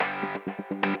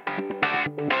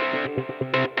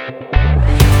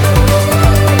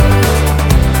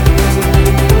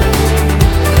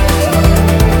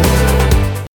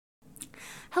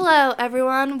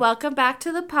everyone. Welcome back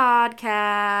to the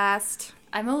podcast.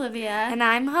 I'm Olivia. And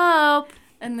I'm Hope.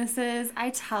 And this is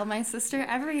I Tell My Sister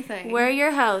Everything. We're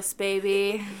your hosts,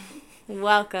 baby.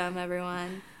 Welcome,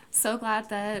 everyone. So glad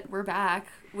that we're back.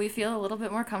 We feel a little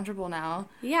bit more comfortable now.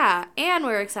 Yeah, and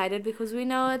we're excited because we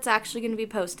know it's actually going to be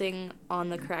posting on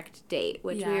the correct date,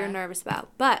 which we were nervous about.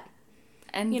 But,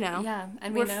 and you know. Yeah,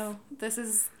 and we know this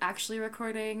is actually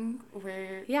recording.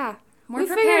 We're we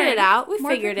figured it out. We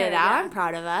figured it out. Yeah. I'm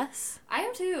proud of us. I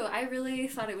am too. I really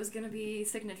thought it was going to be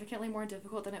significantly more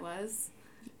difficult than it was.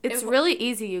 It's really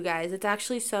easy, you guys. It's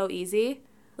actually so easy.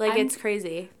 It's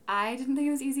crazy. I didn't think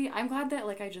it was easy. I'm glad that,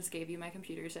 I just gave you my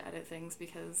computer to edit things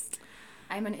because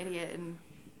I'm an idiot and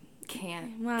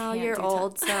can't. Well, you're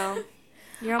old, so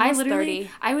you're almost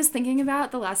 30. I was thinking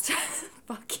about the last time.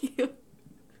 Fuck you.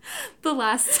 The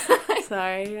last time.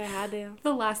 Sorry, I had to.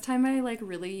 The last time I,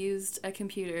 really used a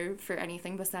computer for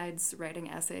anything besides writing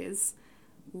essays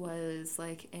was,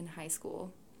 in high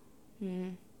school.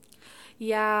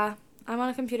 Yeah, I'm on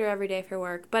a computer every day for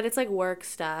work, but it's, work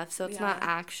stuff, so it's not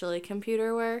actually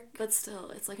computer work. But still,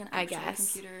 it's, an actual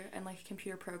computer and,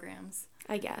 computer programs.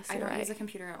 I guess, I don't use a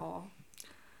computer at all.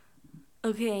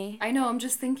 Okay. I know, I'm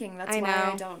just thinking. That's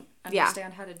why I don't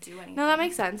understand how to do anything. No, that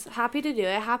makes sense. Happy to do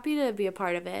it. Happy to be a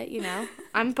part of it, you know.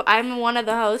 I'm one of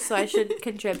the hosts, so I should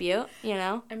contribute, you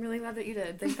know. I'm really glad that you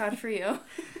did. Thank God for you.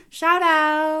 Shout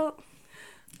out!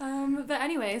 But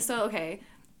anyway, so, okay.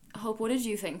 Hope, what did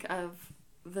you think of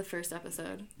the first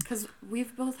episode? Because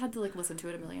we've both had to, listen to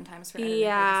it a million times for editing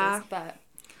purposes, but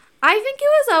I think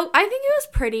it was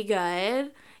pretty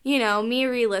good. You know, me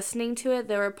re-listening to it,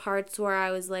 there were parts where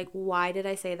I was like, why did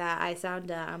I say that? I sound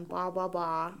dumb, blah, blah,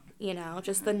 blah. You know,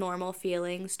 just the normal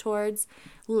feelings towards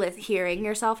hearing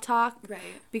yourself talk. Right.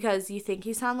 Because you think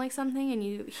you sound like something and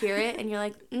you hear it and you're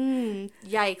like,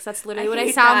 yikes, that's literally what I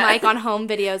sound like on home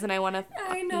videos and I want to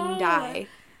die.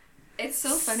 It's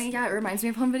so funny. Yeah, it reminds me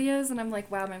of home videos, and I'm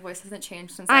like, wow, my voice hasn't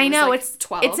changed since I know, was,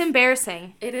 12. It's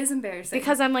embarrassing. It is embarrassing.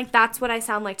 Because I'm like, that's what I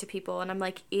sound like to people, and I'm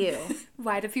like, ew.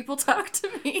 Why do people talk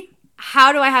to me?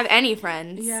 How do I have any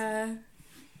friends? Yeah.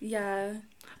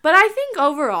 But I think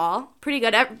overall, pretty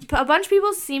good. A bunch of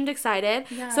people seemed excited.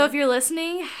 Yeah. So if you're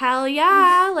listening, hell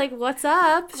yeah. What's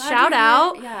up? Glad Shout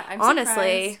out. Yeah, I'm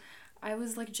honestly. Surprised. I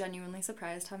was, genuinely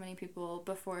surprised how many people,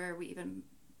 before we even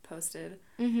posted,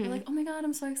 were like, oh my God,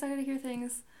 I'm so excited to hear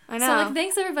things. I know. So,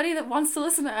 thanks everybody that wants to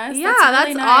listen to us. Yeah, that's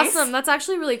really nice. Awesome. That's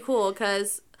actually really cool,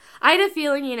 because I had a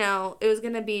feeling, it was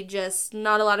going to be just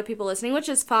not a lot of people listening, which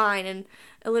is fine. And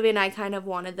Olivia and I kind of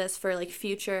wanted this for,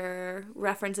 future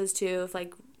references to,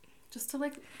 just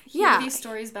to, hear these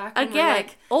stories back when again,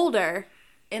 we're, older.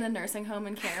 In a nursing home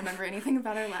and can't remember anything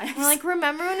about our lives. We're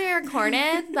remember when we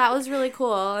recorded? That was really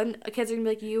cool. And kids are going to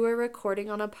be like, you were recording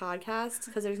on a podcast?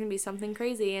 Because there's going to be something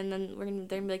crazy. And then they're going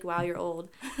to be like, wow, you're old.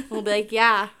 And we'll be like,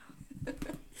 yeah.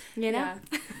 You know? Yeah.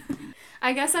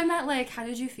 I guess I meant, how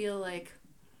did you feel, I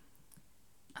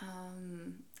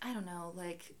don't know,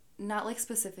 not,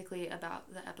 specifically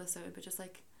about the episode, but just,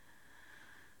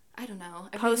 I don't know.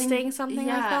 Posting something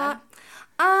like that?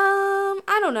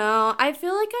 I don't know. I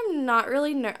feel like I'm not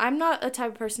really I'm not a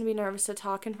type of person to be nervous to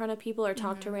talk in front of people or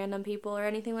talk to random people or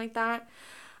anything like that.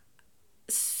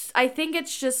 I think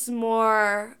it's just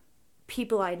more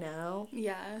people I know.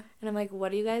 Yeah. And I'm like,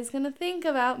 what are you guys going to think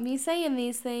about me saying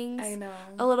these things? I know.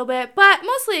 A little bit, but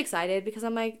mostly excited because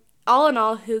I'm like, all in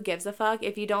all, who gives a fuck?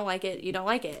 If you don't like it, you don't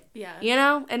like it. Yeah. You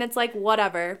know? And it's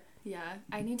whatever. Yeah,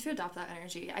 I need to adopt that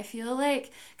energy. I feel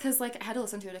because, I had to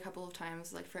listen to it a couple of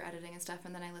times, for editing and stuff,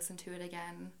 and then I listened to it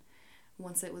again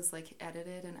once it was,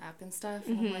 edited and up and stuff,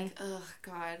 and I'm like, ugh,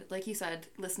 God. Like you said,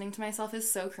 listening to myself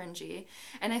is so cringy,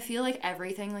 and I feel like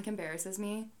everything, embarrasses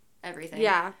me. Everything.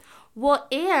 Yeah. Well,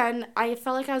 and I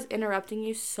felt like I was interrupting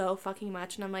you so fucking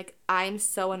much, and I'm like, I'm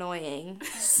so annoying.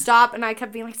 Stop, and I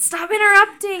kept being like, stop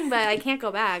interrupting, but I can't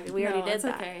go back. We already did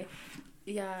that. Okay.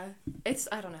 Yeah,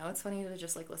 I don't know, it's funny to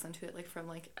just, listen to it,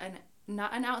 from,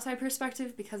 not an outside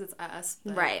perspective, because it's us,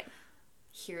 but right.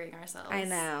 Hearing ourselves. I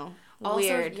know. Also,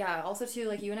 weird. Yeah, also,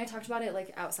 too, you and I talked about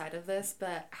it, outside of this,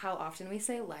 but how often we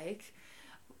say,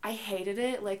 I hated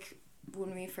it,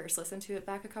 when we first listened to it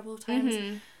back a couple of times,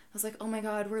 I was like, oh my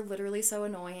God, we're literally so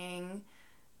annoying.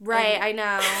 Right, and I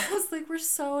know. I was like, we're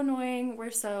so annoying,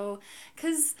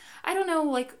 because I don't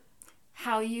know,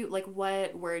 how you,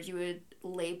 what word you would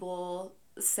label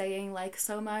saying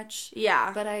so much.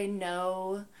 Yeah. But I don't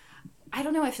know,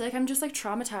 I feel like I'm just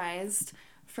traumatized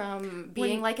from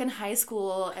being in high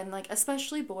school and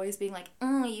especially boys being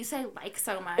you say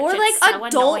so much. Or it's so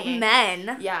adult annoying.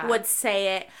 Men would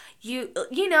say it.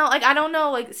 You know, I don't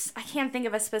know, I can't think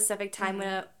of a specific time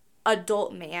when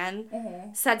adult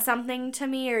man said something to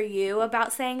me or you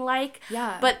about saying like.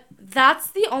 Yeah. But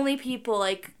that's the only people,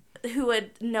 like, who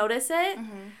would notice it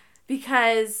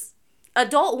because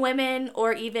adult women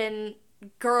or even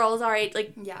girls our age,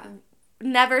 like,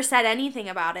 never said anything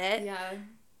about it. Yeah.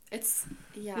 It's,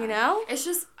 you know? It's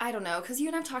just, I don't know, because you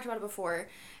and I've talked about it before.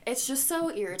 It's just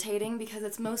so irritating because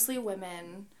it's mostly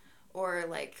women or,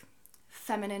 like,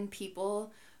 feminine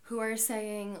people who are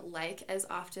saying like as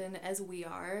often as we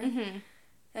are.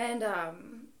 And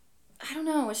I don't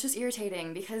know, it's just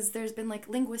irritating because there's been like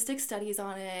linguistic studies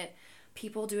on it,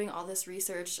 people doing all this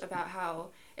research about how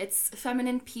it's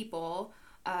feminine people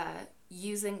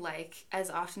using like as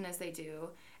often as they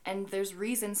do, and there's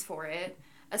reasons for it,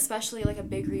 especially like a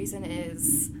big reason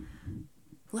is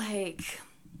like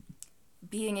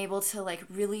being able to like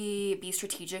really be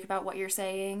strategic about what you're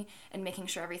saying and making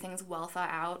sure everything's well thought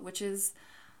out, which is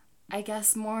I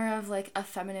guess more of like a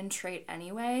feminine trait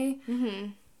anyway.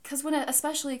 Because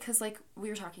especially because like we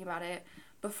were talking about it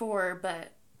before,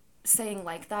 but saying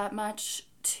like that much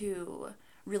to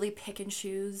really pick and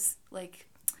choose like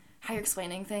how you're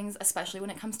explaining things, especially when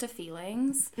it comes to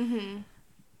feelings.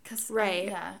 Because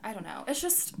I don't know. It's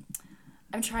just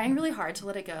I'm trying really hard to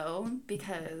let it go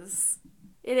because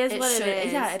it is what it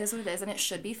is. Yeah, it is what it is, and it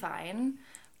should be fine.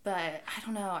 But I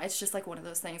don't know. It's just like one of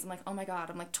those things. I'm like, oh my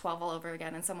God, I'm like 12 all over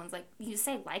again. And someone's like, you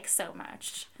say like so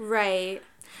much. Right.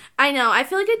 I know. I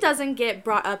feel like it doesn't get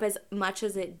brought up as much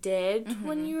as it did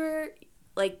when you were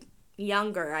like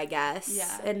younger, I guess.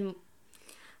 Yeah. And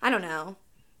I don't know.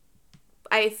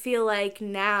 I feel like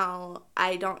now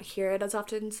I don't hear it as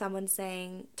often. Someone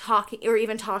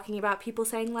talking about people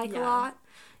saying like a lot,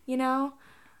 you know?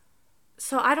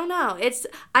 So I don't know. It's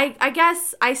I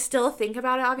guess I still think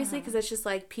about it obviously because it's just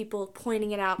like people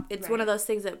pointing it out. It's one of those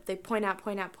things that they point out,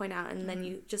 and then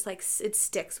you just like it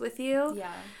sticks with you.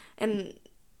 Yeah. And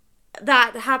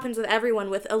that happens with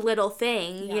everyone with a little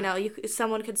thing. You know,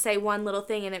 someone could say one little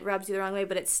thing and it rubs you the wrong way,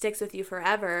 but it sticks with you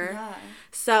forever. Yeah.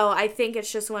 So I think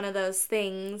it's just one of those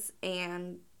things,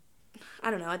 and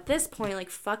I don't know. At this point, like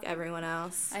fuck everyone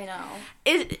else. I know.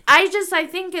 I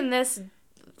think in this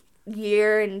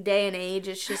year and day and age,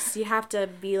 it's just you have to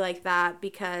be like that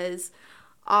because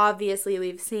obviously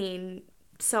we've seen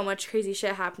so much crazy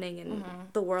shit happening in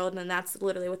the world, and that's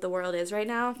literally what the world is right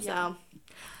now. So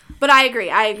but I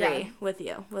agree with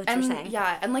you with what you're saying.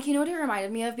 And like, you know what it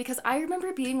reminded me of, because I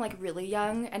remember being like really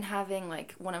young and having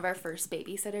like one of our first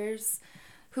babysitters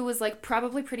who was like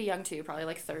probably pretty young too, probably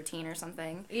like 13 or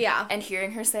something. Yeah. And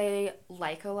hearing her say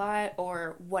like a lot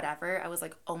or whatever, I was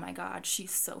like, oh my God,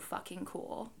 she's so fucking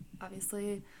cool.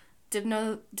 Obviously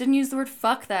didn't use the word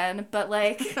fuck then, but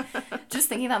like just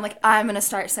thinking that I'm like, I'm gonna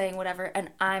start saying whatever and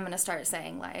I'm gonna start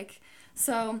saying like.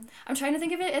 So I'm trying to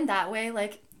think of it in that way,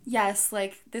 like, yes,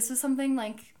 like this was something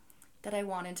like that I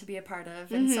wanted to be a part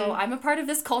of, and so I'm a part of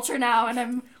this culture now and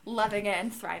I'm loving it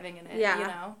and thriving in it, you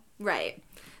know? Right.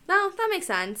 No, that makes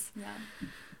sense. Yeah.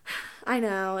 I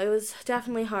know. It was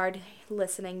definitely hard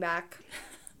listening back.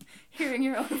 Hearing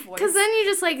your own voice. Because then you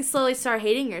just, like, slowly start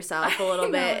hating yourself a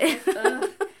little bit.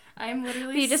 I'm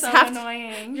literally so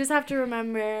annoying. You just have to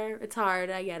remember, it's hard.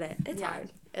 I get it. It's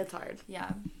hard. It's hard.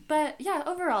 Yeah. But, yeah,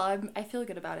 overall, I feel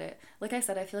good about it. Like I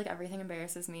said, I feel like everything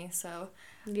embarrasses me, so...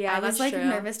 Yeah, I was, like,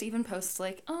 nervous to even post,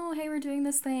 like, oh, hey, we're doing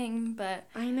this thing, but...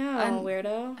 I know,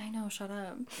 weirdo. I know, shut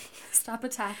up. Stop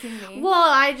attacking me. Well,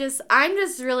 I'm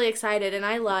just really excited, and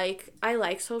I like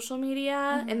social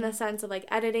media in the sense of, like,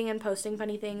 editing and posting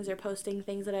funny things or posting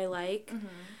things that I like.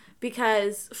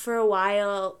 Because for a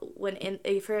while,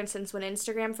 for instance, when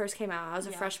Instagram first came out, I was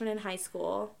a freshman in high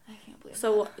school. I can't believe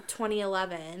so that.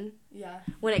 2011. Yeah.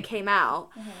 When it came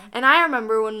out. And I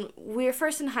remember when we were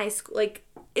first in high school, like,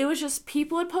 it was just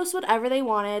people would post whatever they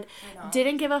wanted,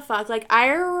 didn't give a fuck. Like, I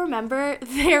remember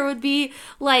there would be,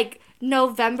 like,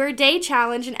 November Day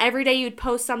challenge, and every day you'd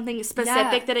post something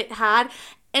specific that it had,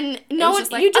 and no one,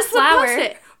 just like, you just would post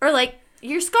it. Or, like,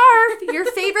 your scarf, your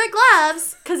favorite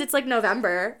gloves, because it's, like,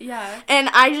 November. Yeah. And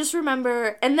I just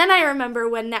remember, and then I remember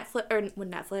when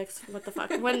Netflix, what the fuck,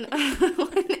 when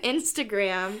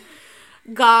Instagram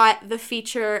got the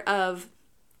feature of,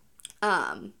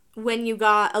 when you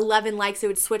got 11 likes, it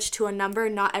would switch to a number,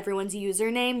 not everyone's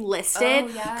username listed. Oh,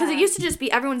 yeah. Because it used to just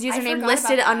be everyone's username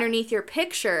listed underneath your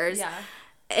pictures. Yeah.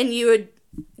 And you would,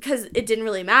 because it didn't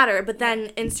really matter, but then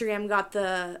Instagram got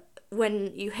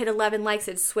when you hit 11 likes,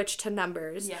 it switched to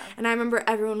numbers. Yeah. And I remember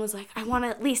everyone was like, I want to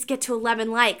at least get to 11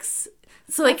 likes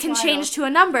So it can change to a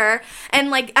number,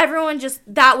 and like everyone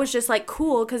that was just like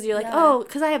cool because you're like, oh,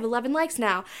 because I have 11 likes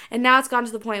now, and now it's gone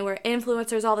to the point where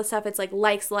influencers, all this stuff, it's like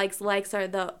likes are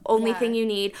the only thing you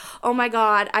need. Oh my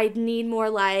god, I need more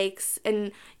likes,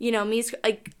 and me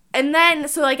like. And then,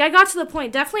 so, like, I got to the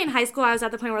point, definitely in high school, I was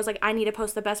at the point where I was like, I need to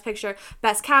post the best picture,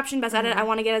 best caption, best edit. I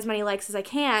want to get as many likes as I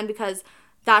can because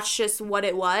that's just what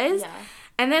it was. Yeah.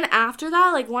 And then after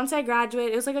that, like, once I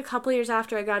graduated, it was like a couple years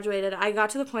after I graduated, I got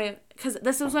to the point, because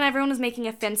this was when everyone was making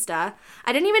a Finsta.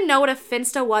 I didn't even know what a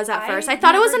Finsta was at first. I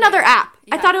thought it was another app.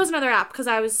 Yeah. I thought it was another app because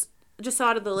I was just so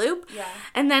out of the loop. Yeah.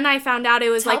 And then I found out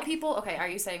it was Tell people, okay, are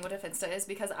you saying what a Finsta is?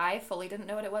 Because I fully didn't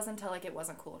know what it was until, like, it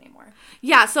wasn't cool anymore.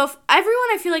 Yeah, so if everyone,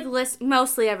 I feel like,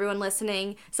 mostly everyone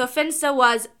listening, so Finsta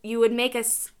was, you would make a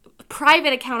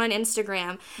private account on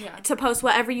Instagram to post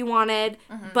whatever you wanted,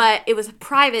 but it was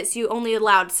private, so you only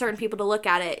allowed certain people to look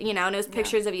at it, and it was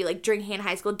pictures of you, like, drinking in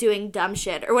high school, doing dumb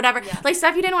shit, or whatever. Yeah. Like,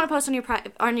 stuff you didn't want to post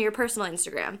on your personal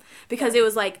Instagram, because it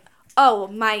was like, oh,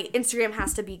 my Instagram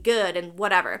has to be good and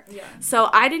whatever. Yeah. So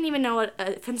I didn't even know what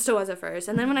Finsta was at first.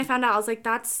 And then when I found out, I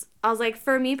was like,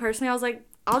 for me personally, I was like,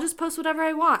 I'll just post whatever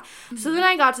I want. Mm-hmm. So then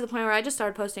I got to the point where I just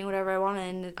started posting whatever I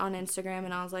wanted on Instagram.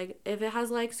 And I was like, if it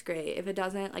has likes, great. If it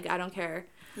doesn't, like, I don't care.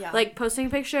 Yeah. Like, posting a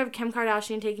picture of Kim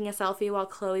Kardashian taking a selfie while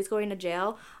Khloe's going to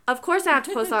jail. Of course I have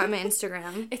to post that on my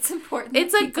Instagram. It's important.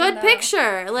 It's a good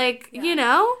picture. Like,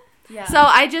 Yeah. So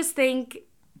I just think...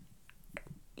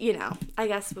 I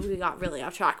guess we got really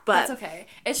off track, but... That's okay.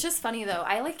 It's just funny, though.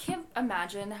 I, like, can't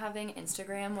imagine having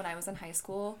Instagram when I was in high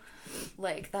school.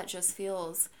 Like, that just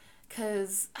feels...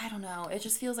 Because, I don't know, it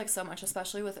just feels like so much,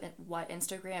 especially with what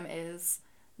Instagram is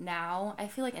now. I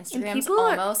feel like Instagram's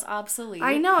almost obsolete.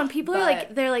 I know, and people are,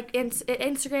 like, they're, like,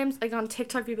 Instagram's, like, on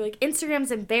TikTok, people are like,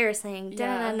 Instagram's embarrassing,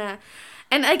 da-na-na-na.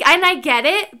 And, like, and I get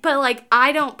it, but, like,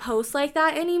 I don't post like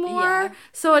that anymore. Yeah.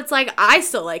 So it's, like, I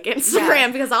still like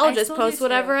Instagram because I'll just post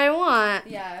whatever I want.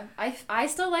 Yeah. I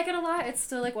still like it a lot. It's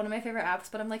still, like, one of my favorite apps,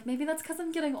 but I'm like, maybe that's because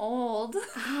I'm getting old.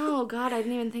 Oh, God, I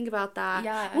didn't even think about that.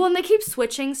 Yeah. Well, and they keep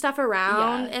switching stuff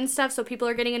around and stuff, so people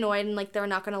are getting annoyed and, like, they're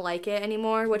not going to like it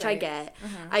anymore, which I get.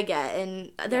 Mm-hmm. I get.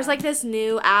 And there's, like, this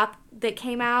new app that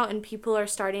came out, and people are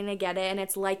starting to get it, and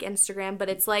it's like Instagram, but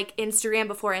it's like Instagram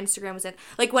before Instagram was in.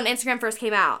 Like, when Instagram first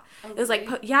came out, it was like,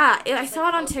 I saw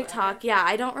it on TikTok. Yeah,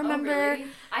 I don't remember. Oh, really?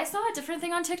 I saw a different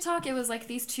thing on TikTok. It was, like,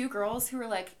 these two girls who were,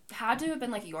 like, had to have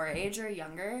been, like, your age or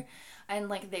younger, and,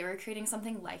 like, they were creating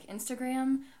something like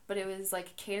Instagram, but it was,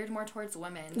 like, catered more towards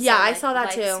women. Yeah, so, I like, saw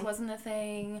that too. Wasn't a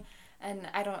thing. And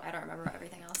I don't remember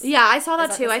everything else. Yeah, I saw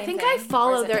that too. I think I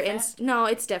follow their No,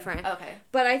 it's different. Okay.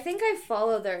 But I think I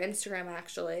follow their Instagram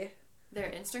actually.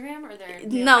 Their Instagram or their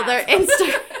their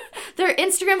Instagram. Their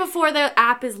Instagram before the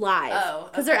app is live. Oh.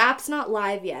 Because their app's not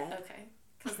live yet. Okay.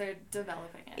 Because they're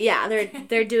developing it. Yeah,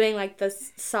 they're doing like the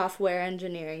software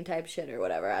engineering type shit or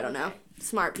whatever. I don't know.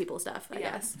 Smart people stuff, I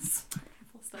guess. Smart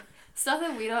people stuff. Stuff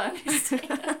that we don't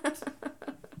understand.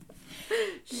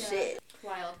 Shit.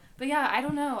 Wild. But yeah, I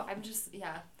don't know. I'm just,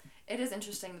 it is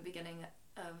interesting the beginning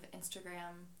of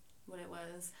Instagram, what it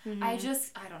was. Mm-hmm. I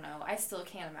don't know. I still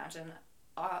can't imagine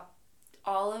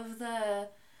all of the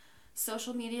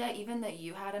social media, even that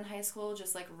you had in high school,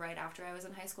 just like right after I was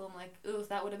in high school. I'm like, ooh,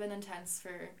 that would have been intense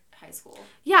for high school.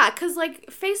 Yeah, because like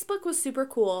Facebook was super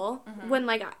cool when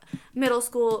like middle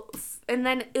school, and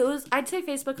then I'd say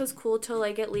Facebook was cool till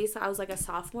like at least I was like a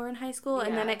sophomore in high school,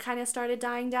 and then it kind of started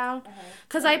dying down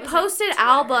because I posted like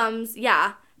albums.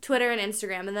 Yeah. Twitter and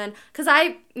Instagram, and then because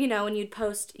when you'd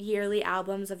post yearly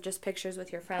albums of just pictures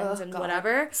with your friends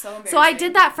whatever, so I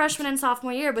did that freshman and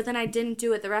sophomore year, but then I didn't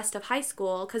do it the rest of high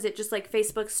school because it just like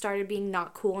Facebook started being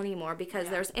not cool anymore because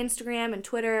there's Instagram and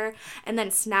Twitter, and then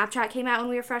Snapchat came out when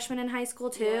we were freshmen in high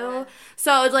school too,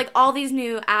 so it's like all these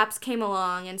new apps came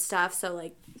along and stuff, so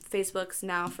like Facebook's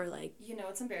now for like... You know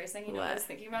what's embarrassing? You know what I was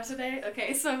thinking about today?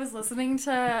 Okay, so I was listening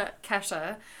to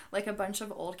Kesha, like a bunch of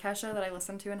old Kesha that I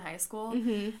listened to in high school,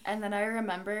 and then I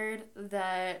remembered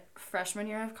that freshman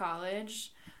year of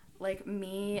college, like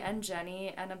me and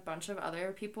Jenny and a bunch of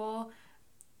other people,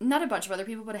 not a bunch of other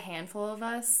people, but a handful of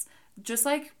us, just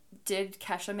like did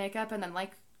Kesha makeup and then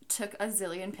like took a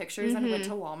zillion pictures and went to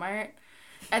Walmart.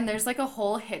 And there's, like, a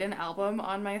whole hidden album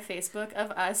on my Facebook of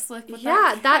us, like, with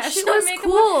that shit was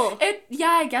cool.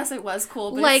 I guess it was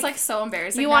cool, but it's, like, so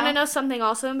embarrassing. You want to know something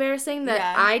also embarrassing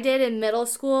that I did in middle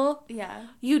school? Yeah.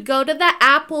 You'd go to the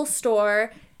Apple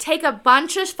store, take a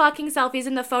bunch of fucking selfies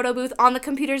in the photo booth on the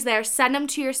computers there, send them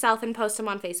to yourself, and post them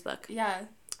on Facebook. Yeah.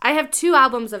 I have 2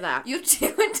 albums of that. You have 2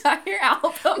 entire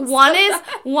albums.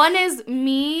 One is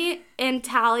me and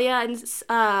Talia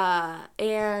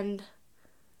and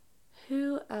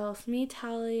Who else? Me,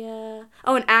 Talia.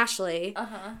 Oh, and Ashley.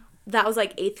 Uh-huh. That was,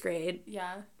 like, 8th grade.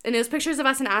 Yeah. And it was pictures of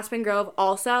us in Aspen Grove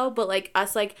also, but, like,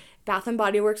 us, like, Bath &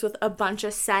 Body Works with a bunch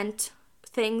of scent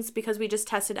things because we just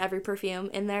tested every perfume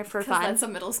in there for fun. That's a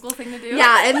middle school thing to do.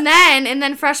 Yeah, and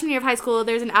then freshman year of high school,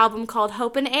 there's an album called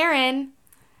Hope and Aaron,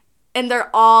 and they're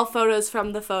all photos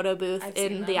from the photo booth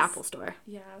in the Apple Store.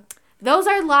 Yeah. Those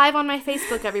are live on my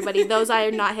Facebook, everybody. Those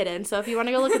are not hidden, so if you want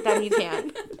to go look at them, you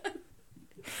can.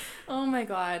 Oh my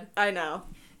god. I know.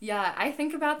 Yeah, I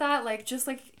think about that, like, just,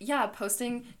 like, yeah,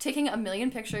 taking a million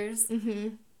pictures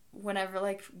whenever,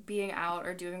 like, being out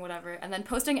or doing whatever, and then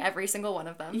posting every single one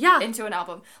of them into an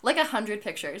album. Like, 100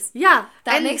 pictures. Yeah.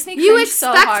 That makes me cringe so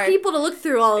hard. You expect people to look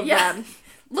through all of them.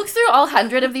 Look through all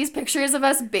 100 of these pictures of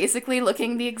us basically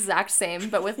looking the exact same,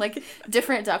 but with, like,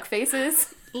 different duck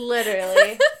faces.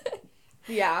 Literally.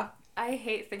 Yeah. I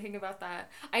hate thinking about that.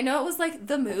 I know it was, like,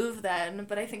 the move then,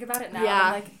 but I think about it now, Yeah. and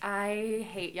I'm like, I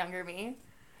hate younger me.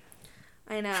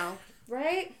 I know.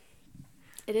 Right?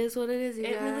 It is what it is, you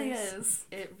guys. It really is.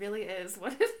 It really is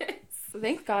what it is.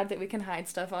 Thank God that we can hide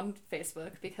stuff on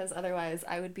Facebook, because otherwise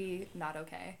I would be not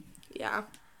okay. Yeah.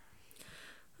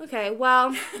 Okay,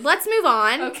 well, let's move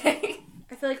on. Okay.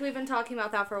 I feel like we've been talking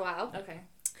about that for a while. Okay.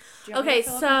 Do you want me to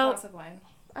fill up a glass of wine?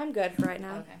 I'm good for right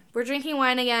now. Okay. We're drinking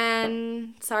wine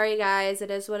again. Sorry, guys. It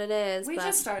is what it is. We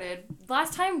just started.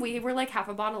 Last time we were like half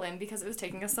a bottle in because it was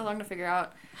taking us so long to figure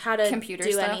out how to computer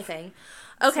do stuff. anything.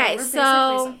 Okay,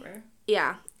 so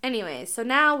yeah. Anyway, so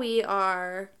now we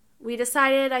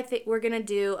decided I think we're going to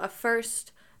do a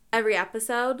first every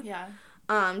episode. Yeah.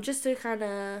 Just to kind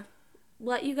of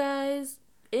let you guys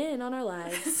in on our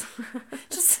lives.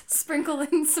 Just sprinkle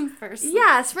in some first.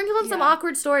 Yeah, sprinkle in some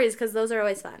awkward stories because those are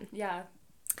always fun. Yeah.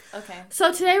 Okay.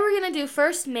 So today we're going to do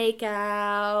first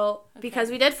makeout because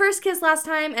we did first kiss last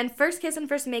time, and first kiss and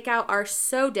first makeout are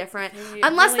so different.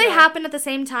 Unless they happen at the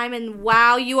same time, and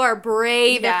wow, you are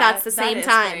brave if that's the same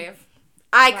time. Brave.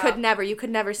 I could never. You could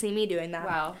never see me doing that.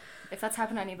 Wow. If that's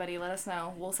happened to anybody, let us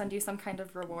know. We'll send you some kind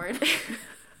of reward.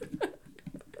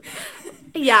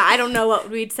 Yeah, I don't know what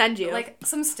we'd send you. Like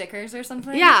some stickers or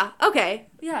something? Yeah, okay.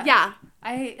 Yeah. Yeah.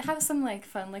 I have some like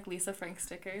fun like Lisa Frank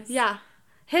stickers. Yeah.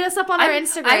 Hit us up on our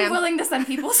Instagram. I'm willing to send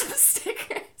people some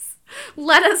stickers.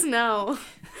 Let us know.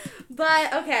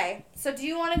 But okay, so do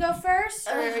you want to go first,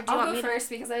 or do you I'll want go me first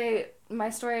because my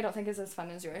story I don't think is as fun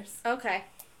as yours. Okay.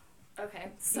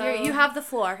 Okay. So you have the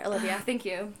floor, Olivia. Thank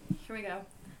you. Here we go.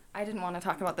 I didn't want to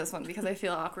talk about this one because I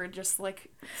feel awkward just like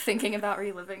thinking about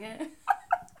reliving it.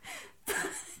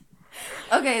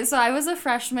 Okay, so I was a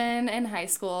freshman in high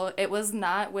school. It was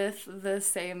not with the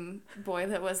same boy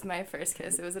that was my first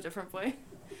kiss. It was a different boy.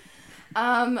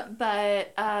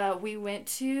 But we went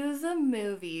to the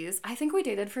movies. I think we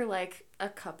dated for like a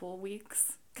couple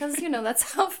weeks because, you know,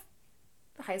 that's how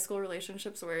high school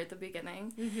relationships were at the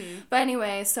beginning. Mm-hmm. But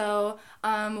anyway, so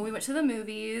we went to the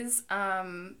movies.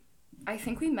 I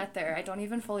think we met there. I don't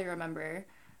even fully remember.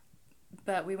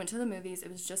 But we went to the movies.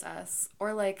 It was just us.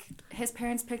 Or, like, his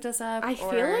parents picked us up. I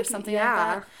feel like something like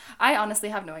that. I honestly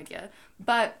have no idea.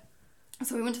 But,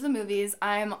 so we went to the movies.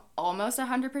 I'm almost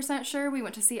 100% sure we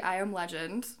went to see I Am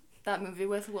Legend. That movie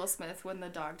with Will Smith when the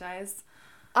dog dies.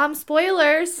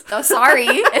 Spoilers. Oh, sorry.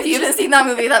 If you haven't seen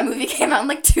that movie came out in,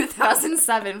 like,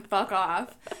 2007. Fuck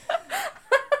off.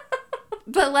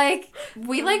 But, like,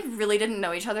 we, like, really didn't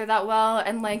know each other that well.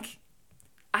 And, like,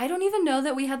 I don't even know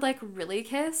that we had, like, really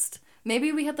kissed.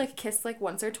 Maybe we had, like, kissed, like,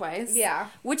 once or twice. Yeah.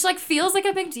 Which, like, feels like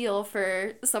a big deal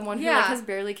for someone who, like, has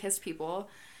barely kissed people.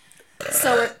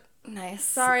 So we're... Nice.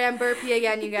 Sorry, I'm burpy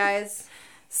again, you guys.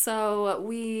 So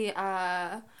we,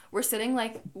 were sitting,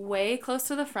 like, way close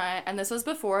to the front, and this was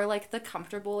before, like, the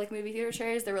comfortable, like, movie theater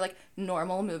chairs. They were, like,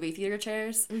 normal movie theater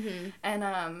chairs. Mm-hmm.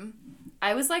 And,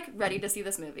 I was, like, ready to see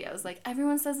this movie. I was like,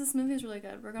 everyone says this movie is really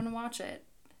good. We're gonna watch it.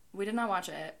 We did not watch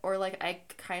it, or, like, I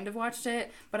kind of watched it,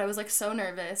 but I was, like, so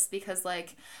nervous because,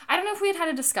 like, I don't know if we had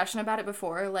a discussion about it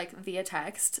before, like, via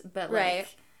text, but,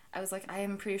 like, I was like, I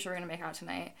am pretty sure we're gonna make out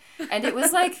tonight, and it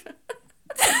was, like...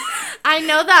 I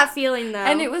know that feeling, though.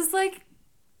 And it was, like,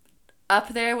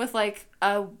 up there with, like,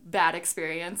 a bad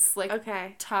experience, like,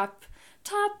 top,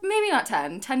 maybe not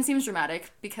 10. 10 seems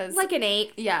dramatic, because... Like an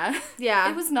 8. Yeah. Yeah.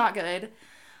 It was not good.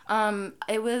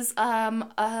 It was,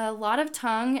 a lot of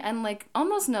tongue and, like,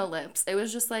 almost no lips. It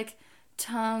was just, like,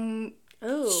 tongue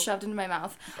shoved into my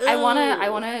mouth. Ooh. I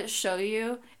wanna show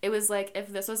you. It was, like, if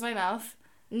this was my mouth.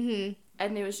 Mm-hmm.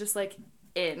 And it was just, like,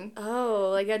 in. Oh,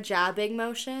 like a jabbing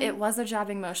motion? It was a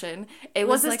jabbing motion.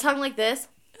 Was his tongue like this?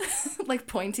 Like,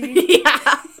 pointy?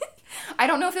 Yeah. I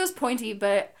don't know if it was pointy,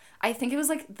 but I think it was,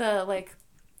 like, the, like...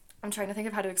 I'm trying to think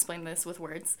of how to explain this with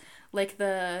words. Like,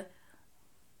 the...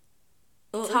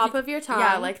 Top of your tongue?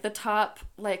 Yeah, like the top,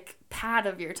 like, pad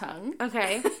of your tongue.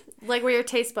 Okay. Like where your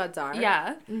taste buds are.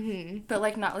 Yeah. Mm-hmm. But,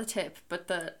 like, not the tip, but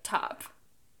the top.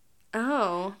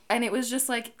 Oh. And it was just,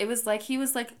 like, he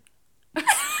was, like...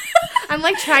 I'm,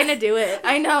 like, trying to do it.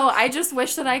 I know. I just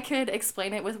wish that I could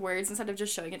explain it with words instead of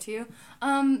just showing it to you.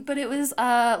 But it was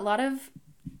a lot of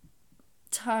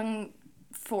tongue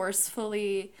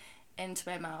forcefully into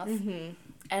my mouth. Mm-hmm.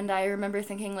 And I remember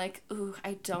thinking, like, ooh,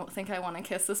 I don't think I want to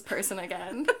kiss this person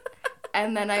again.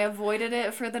 And then I avoided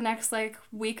it for the next, like,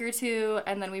 week or two,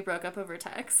 and then we broke up over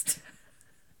text.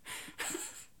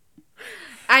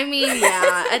 I mean,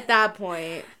 yeah, at that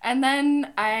point. And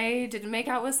then I didn't make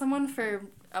out with someone for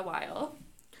a while.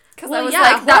 Because I was yeah,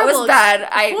 like, that was bad.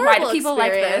 Why do people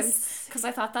like experience. this? Because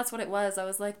I thought that's what it was. I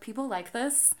was like, people like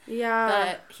this? Yeah.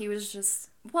 But he was just,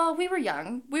 well, we were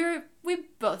young. We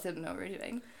both didn't know what we were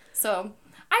doing. So...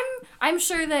 I'm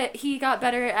sure that he got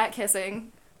better at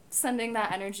kissing, sending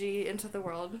that energy into the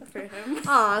world for him.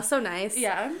 Aw, so nice.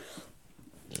 Yeah.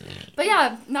 But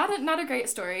yeah, not a great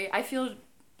story. I feel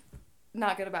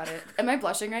not good about it. Am I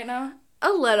blushing right now?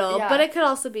 A little, Yeah. but it could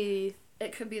also be...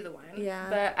 It could be the wine. Yeah.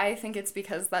 But I think it's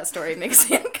because that story makes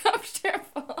me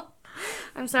uncomfortable.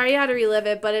 I'm sorry you had to relive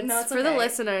it, but it's for okay. the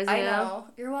listeners, you know?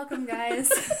 You're welcome,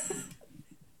 guys.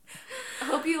 I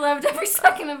hope you loved every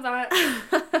second of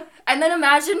that. And then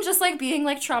imagine just, like, being,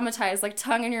 like, traumatized, like,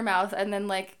 tongue in your mouth, and then,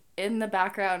 like, in the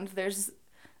background, there's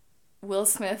Will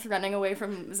Smith running away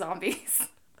from zombies.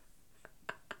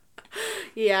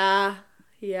 Yeah.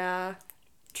 Yeah.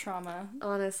 Trauma.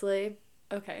 Honestly.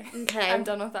 Okay. Okay. I'm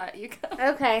done with that. You go.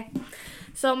 Okay.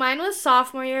 So mine was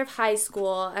sophomore year of high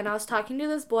school, and I was talking to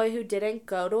this boy who didn't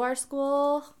go to our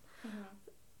school.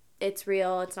 It's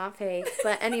real. It's not fake.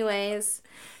 But anyways,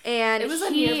 and it was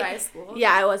a nearby school.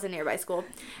 Yeah, it was a nearby school.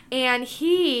 And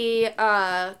he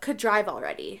could drive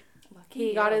already.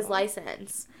 He got his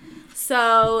license.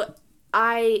 So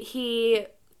he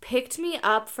picked me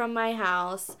up from my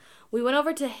house. We went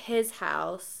over to his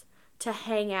house to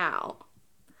hang out.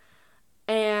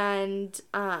 And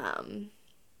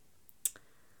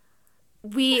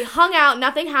we hung out.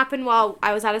 Nothing happened while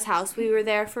I was at his house. We were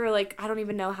there for, like, I don't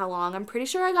even know how long. I'm pretty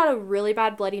sure I got a really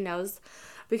bad bloody nose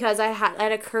because I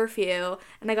had a curfew,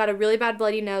 and I got a really bad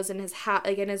bloody nose in his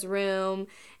in his room,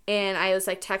 and I was,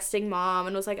 like, texting mom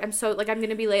and was like, I'm going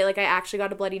to be late. Like, I actually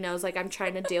got a bloody nose. Like, I'm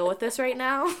trying to deal with this right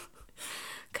now.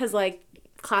 Because, like,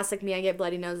 classic me, I get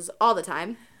bloody noses all the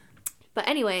time. But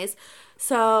anyways,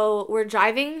 so we're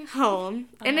driving home,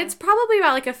 and it's probably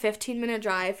about, like, a 15-minute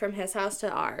drive from his house to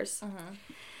ours.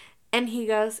 And he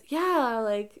goes, yeah,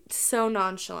 like, so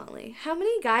nonchalantly, how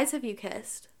many guys have you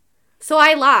kissed? So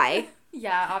I lie.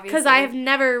 Yeah, obviously. Because I have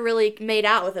never really made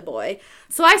out with a boy.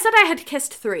 So I said I had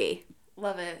kissed 3.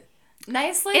 Love it.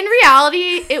 Nicely. In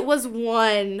reality, it was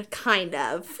 1, kind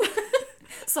of.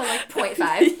 So, like,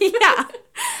 0.5. Yeah.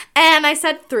 And I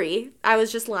said 3. I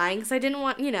was just lying because I didn't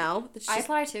want, you know. I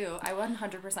lie too. I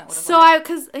 100% would have so lied.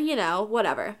 Because, you know,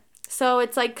 whatever. So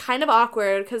it's, like, kind of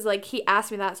awkward because, like, he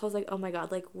asked me that. So I was like, oh, my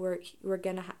God, like, we're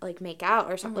going to, like, make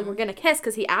out or something. Like, we're going to kiss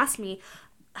because he asked me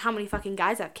how many fucking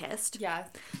guys I've kissed. Yeah.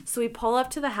 So we pull up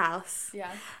to the house.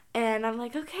 Yeah. And I'm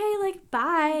like, okay, like,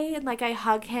 bye. And, like, I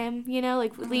hug him, you know,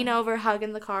 like, lean over, hug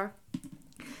in the car.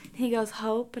 He goes,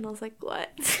 Hope. And I was like,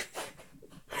 what?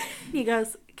 He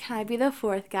goes, can I be the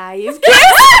 4th guy you've kissed?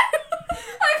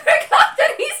 I forgot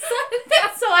that he said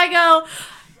that. So I go,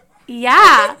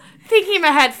 yeah. Thinking in my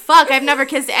head, fuck, I've never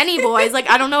kissed any boys. Like,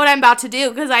 I don't know what I'm about to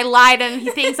do because I lied and he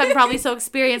thinks I'm probably so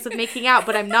experienced with making out,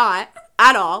 but I'm not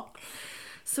at all.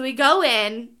 So we go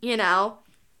in, you know,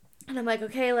 and I'm like,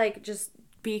 okay, like, just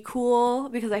be cool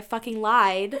because I fucking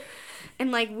lied.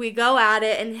 And, like, we go at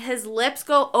it and his lips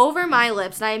go over my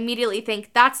lips and I immediately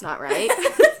think, that's not right.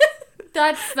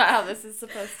 That's not how this is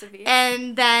supposed to be.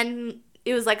 And then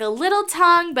it was like a little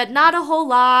tongue, but not a whole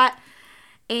lot.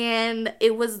 And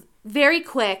it was very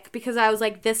quick because I was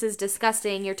like, this is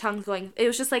disgusting. Your tongue's going... It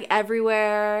was just, like,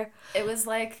 everywhere. It was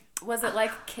like... Was it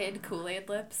like kid Kool-Aid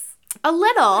lips? A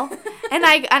little. And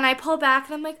I pull back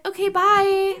and I'm like, okay,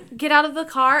 bye. Get out of the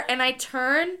car. And I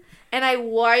turn and I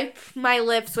wipe my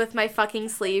lips with my fucking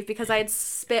sleeve because I had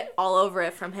spit all over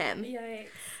it from him. Yikes.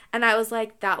 And I was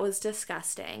like, that was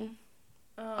disgusting.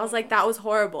 I was like, that was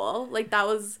horrible. Like, that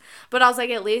was... But I was like,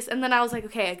 at least... And then I was like,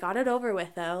 okay, I got it over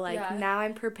with, though. Like, now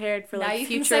I'm prepared for, like,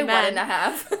 future men.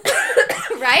 Now you can say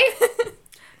 1.5. Right?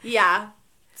 Yeah.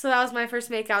 So that was my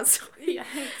first makeout story. Yes.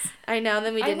 I know,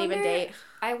 then we didn't even date.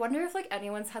 I wonder if, like,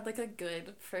 anyone's had, like, a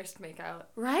good first makeout.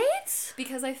 Right?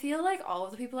 Because I feel like all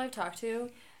of the people I've talked to,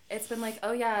 it's been like,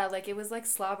 oh, yeah, like, it was, like,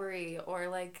 slobbery or,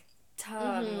 like,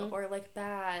 tongue or, like,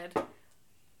 bad.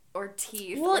 or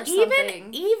teeth well, or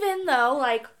something. even though,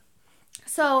 like,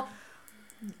 so,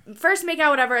 first make out,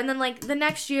 whatever, and then, like, the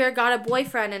next year got a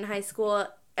boyfriend in high school,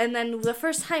 and then the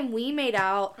first time we made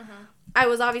out, I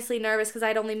was obviously nervous because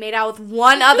I'd only made out with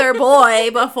one other boy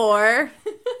before.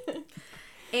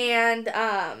 And,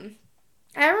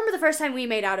 I remember the first time we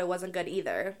made out, it wasn't good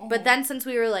either. But then since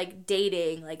we were, like,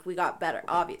 dating, like, we got better.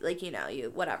 Like, you know,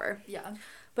 whatever. Yeah.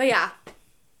 But, yeah.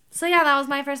 So, yeah, that was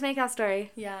my first makeout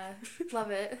story. Yeah.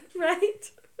 Love it.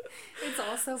 Right? It's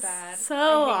all so bad. So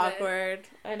awkward.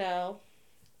 I know.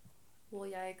 Well,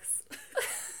 yikes.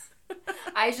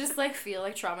 I just, like, feel,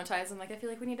 like, traumatized. I'm like, I feel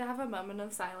like we need to have a moment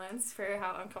of silence for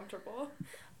how uncomfortable.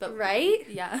 But right?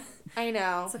 Yeah. I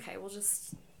know. It's okay.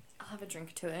 I'll have a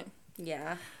drink to it.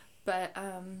 Yeah. But,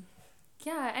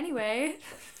 yeah, anyway.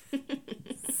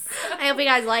 I hope you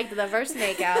guys liked the first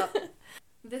makeout.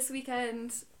 This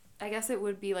weekend, I guess it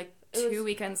would be, like, 2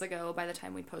 weekends ago by the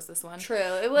time we post this one. True.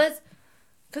 It was,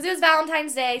 because it was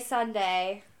Valentine's Day,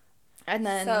 Sunday. And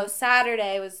then... So,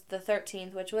 Saturday was the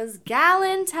 13th, which was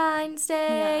Galentine's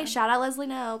Day. Yeah. Shout out Leslie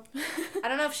Knope. I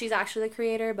don't know if she's actually the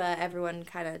creator, but everyone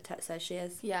kind of says she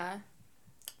is. Yeah.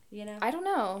 You know? I don't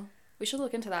know. We should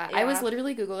look into that. Yeah. I was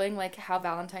literally Googling, like, how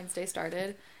Valentine's Day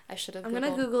started. I should have I'm going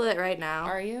to Google it right now.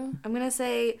 Are you? I'm going to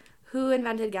say, who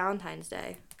invented Galentine's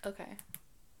Day? Okay.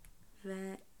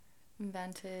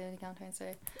 Invented Valentine's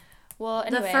Day. Well,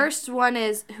 The anyway. first one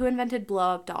is, who invented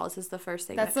blow-up dolls is the first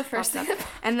thing. That's the first pops thing. up.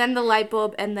 And then the light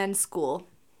bulb, and then school.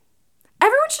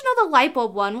 Everyone should know the light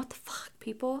bulb one. What the fuck,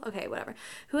 people? Okay, whatever.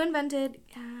 Who invented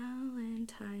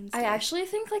Galentine's Day? I actually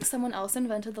think, like, someone else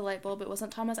invented the light bulb. It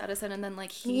wasn't Thomas Edison, and then,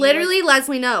 like, he... Literally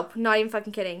Leslie Knope. Not even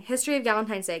fucking kidding. History of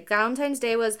Galentine's Day. Galentine's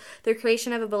Day was the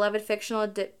creation of a beloved fictional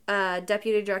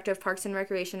deputy director of Parks and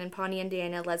Recreation in Pawnee,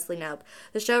 Indiana, Leslie Knope.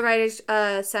 The show writers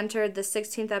centered the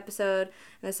 16th episode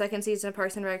in the second season of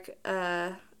Parks and Rec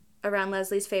around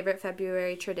Leslie's favorite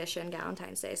February tradition,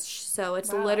 Galentine's Day. So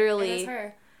it's literally... It is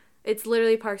her. It's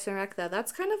literally Parks and Rec, though.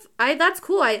 That's kind of... That's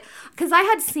cool. Because I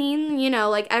had seen, you know,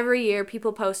 like, every year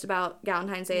people post about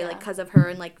Galentine's Day, like, because of her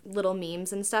and, like, little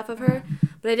memes and stuff of her.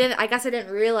 But I guess I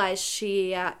didn't realize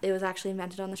it was actually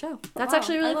invented on the show. That's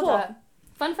actually really cool. That.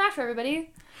 Fun fact for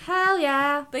everybody. Hell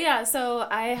yeah. But yeah, so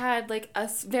I had, like, a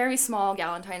very small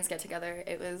Galentine's get-together.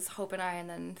 It was Hope and I and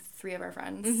then 3 of our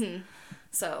friends. Mm-hmm.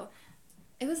 So...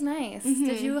 It was nice. Mm-hmm.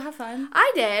 Did you have fun?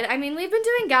 I did. I mean, we've been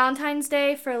doing Galentine's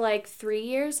Day for, like, 3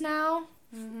 years now.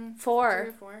 Mm-hmm. 4. 3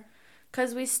 or 4.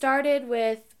 Because we started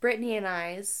with Brittany and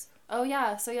I's. Oh,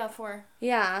 yeah. So, yeah, 4.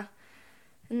 Yeah.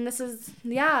 And this is,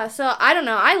 yeah. So, I don't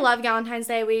know. I love Galentine's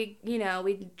Day.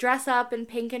 We dress up in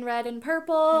pink and red and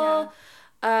purple.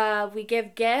 Yeah. We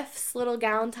give gifts, little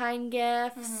Galentine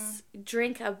gifts. Mm-hmm.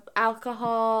 Drink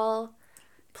alcohol.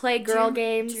 Play girl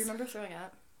games. Do you remember throwing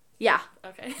up? Yeah.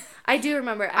 Okay. I do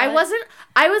remember. I was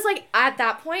like, at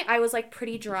that point, I was like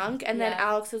pretty drunk. And then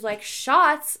Alex was like,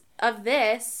 shots of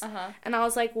this. Uh-huh. And I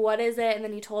was like, what is it? And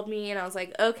then he told me and I was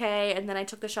like, okay. And then I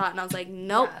took the shot and I was like,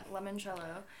 nope. Yeah,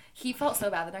 limoncello. He felt so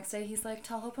bad the next day. He's like,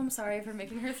 tell Hope I'm sorry for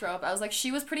making her throw up. I was like,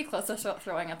 she was pretty close to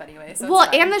throwing up anyway. So well,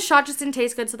 and the shot just didn't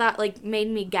taste good. So that like made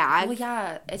me gag. Well,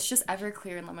 yeah. It's just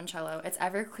Everclear and limoncello. It's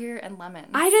Everclear and lemon.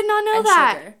 I did not know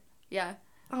that. Sugar. Yeah.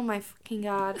 Oh my fucking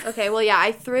god. Okay, well, yeah,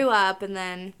 I threw up, and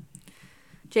then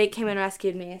Jake came and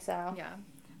rescued me, so... Yeah.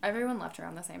 Everyone left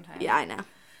around the same time. Yeah, I know.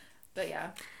 But, yeah.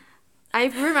 I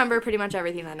remember pretty much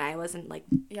everything that night. I wasn't, like,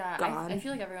 gone. I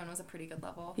feel like everyone was a pretty good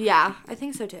level. Yeah, I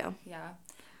think so, too. Yeah.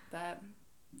 But...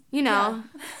 You know.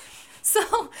 Yeah.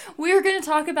 So, we were going to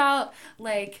talk about,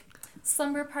 like,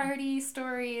 slumber party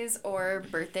stories or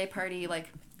birthday party,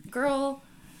 like, girl...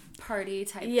 party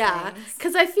type yeah, things.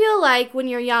 Because I feel like when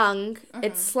you're young,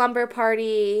 it's slumber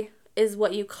party is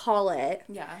what you call it.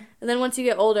 Yeah. And then once you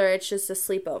get older, it's just a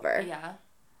sleepover. Yeah.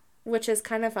 Which is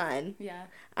kind of fun. Yeah.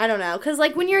 I don't know. Because,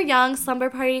 like, when you're young,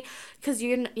 slumber party, because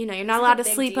you're not allowed to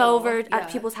sleep over at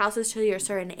people's houses till you're a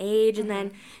certain age. And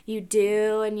then you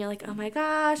do, and you're like, oh, my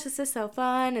gosh, this is so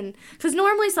fun. And because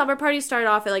normally slumber parties start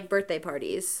off at, like, birthday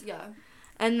parties. Yeah.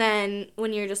 And then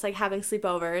when you're just, like, having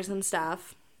sleepovers and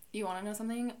stuff. You want to know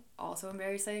something also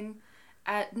embarrassing?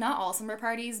 At not all slumber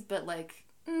parties, but, like,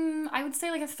 I would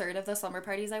say, like, a third of the slumber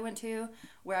parties I went to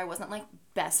where I wasn't, like,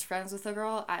 best friends with the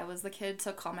girl, I was the kid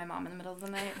to call my mom in the middle of the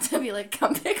night to be like,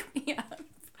 come pick me up.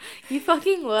 You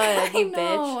fucking would, you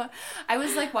bitch. I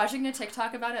was, like, watching a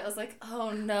TikTok about it. I was like,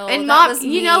 oh, no, and that Mom, was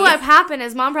me. You know what happened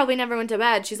is Mom probably never went to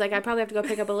bed. She's like, I probably have to go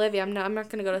pick up Olivia. I'm not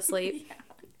going to go to sleep. Yeah,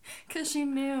 because she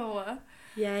knew.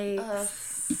 Yikes.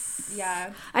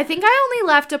 Yeah. I think I only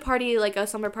left a party, like a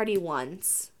summer party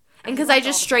once. And because I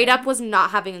just straight up was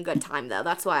not having a good time, though.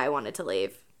 That's why I wanted to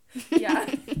leave.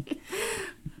 Yeah.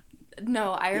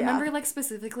 No, I remember, like,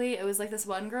 specifically, it was, like, this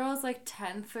one girl's, like,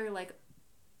 10th or, like,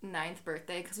 9th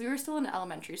birthday, because we were still in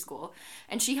elementary school,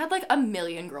 and she had, like, a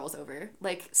million girls over.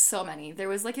 Like, so many. There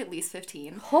was, like, at least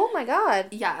 15. Oh my god.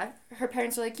 Yeah. Her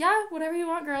parents were like, yeah, whatever you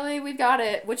want, girlie, we've got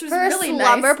it, which was For really a nice.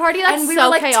 slumber party, that's and we so were,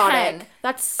 like, chaotic. 10.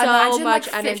 That's so Imagine, much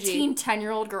like, energy. 15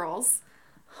 10-year-old girls.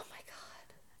 Oh my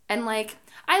god. And, like,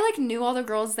 I, like, knew all the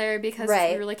girls there because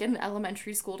Right. we were, like, in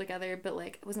elementary school together, but,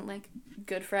 like, it wasn't, like,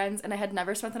 good friends, and I had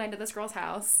never spent the night at this girl's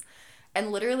house.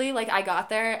 And literally, like, I got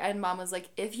there, and Mom was like,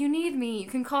 if you need me, you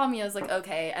can call me. I was like,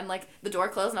 okay. And, like, the door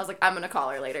closed, and I was like, I'm gonna call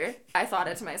her later. I thought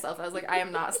it to myself. I was like, I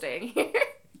am not staying here.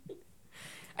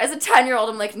 As a 10-year-old,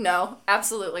 I'm like, no,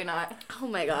 absolutely not. Oh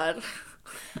my god.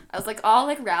 I was like, I'll,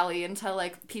 like, rally until,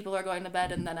 like, people are going to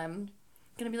bed, and then I'm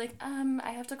gonna be like,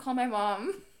 I have to call my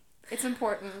mom. It's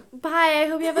important. Bye. I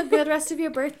hope you have a good rest of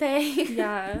your birthday.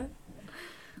 Yeah.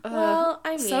 Well,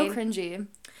 I mean. So cringy.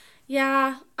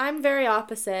 Yeah, I'm very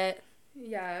opposite.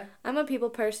 Yeah. I'm a people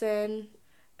person.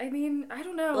 I mean, I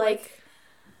don't know. Like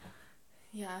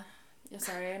yeah. Yeah,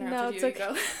 sorry, I interrupted no, you. it's okay.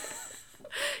 You go.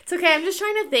 It's okay. I'm just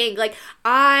trying to think. Like,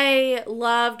 I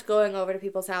loved going over to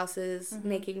people's houses,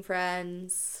 making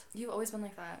friends. You've always been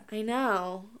like that. I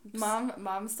know.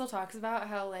 Mom still talks about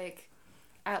how, like,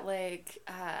 at, like,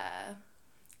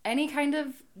 any kind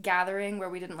of gathering where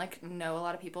we didn't, like, know a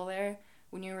lot of people there,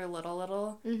 when you were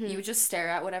little, you would just stare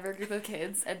at whatever group of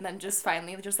kids and then just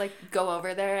finally just, like, go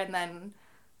over there and then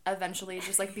eventually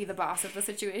just, like, be the boss of the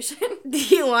situation. Do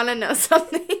you want to know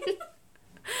something?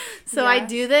 So Yeah. I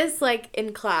do this, like,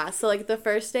 in class. So, like, the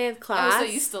first day of class. Oh, so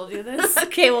you still do this?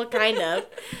 Okay, well, kind of.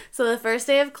 So the first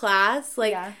day of class,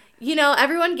 like, Yeah. you know,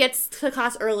 everyone gets to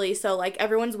class early. So, like,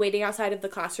 everyone's waiting outside of the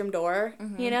classroom door,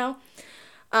 you know?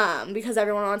 Because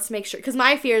everyone wants to make sure. Because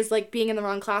my fear is, like, being in the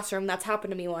wrong classroom. That's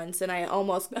happened to me once. And I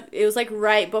almost, it was, like,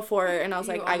 right before. And I was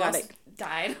like, I got it.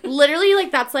 Died. Literally,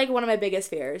 like, that's, like, one of my biggest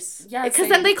fears. Yeah, because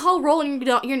then they call roll and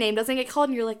your name doesn't get called.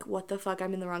 And you're like, what the fuck?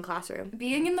 I'm in the wrong classroom.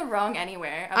 Being in the wrong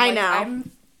anywhere. I know.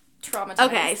 I'm traumatized.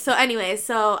 Okay, so anyway,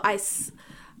 so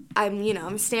I'm, you know,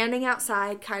 I'm standing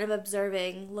outside, kind of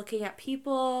observing, looking at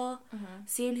people,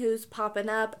 seeing who's popping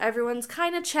up. Everyone's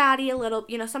kind of chatty a little,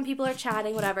 you know, some people are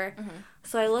chatting, whatever.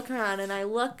 So I look around and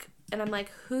I'm like,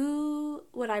 who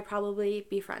would I probably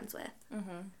be friends with?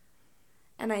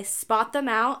 And I spot them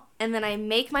out, and then I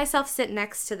make myself sit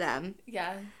next to them.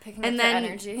 Yeah, picking And up then, the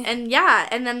energy.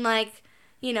 And then, like,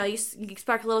 you know, you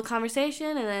spark a little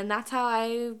conversation, and then that's how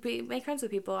I make friends with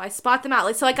people. I spot them out.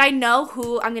 Like, so, like, I know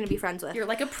who I'm going to be friends with. You're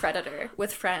like a predator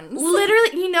with friends.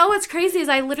 Literally, you know what's crazy is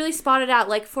I literally spotted out,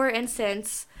 like, for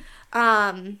instance,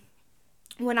 when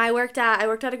I worked at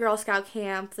a Girl Scout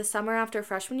camp the summer after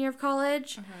freshman year of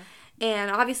college,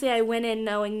 and obviously I went in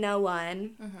knowing no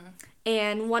one.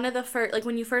 And one of the first, like,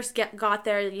 when you first got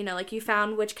there, you know, like, you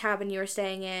found which cabin you were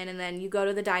staying in, and then you go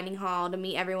to the dining hall to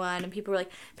meet everyone, and people were, like,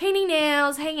 painting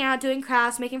nails, hanging out, doing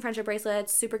crafts, making friendship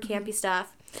bracelets, super campy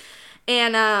stuff.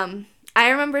 And I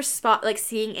remember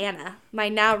seeing Anna, my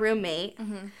now roommate,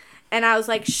 and I was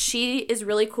like, she is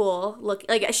really cool.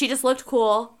 She just looked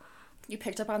cool. You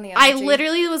picked up on the energy. I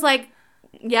literally was like,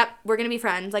 yep, we're gonna be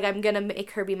friends. Like, I'm gonna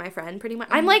make her be my friend, pretty much.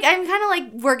 I'm kind of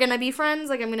like, we're gonna be friends.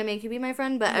 Like, I'm gonna make you be my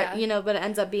friend, but you know, but it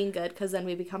ends up being good because then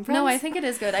we become friends. No, I think it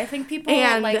is good. I think people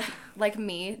like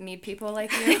me need people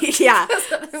like you. Yeah.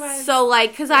 So,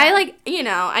 like, because I, like, you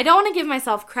know, I don't want to give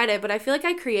myself credit, but I feel like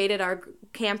I created our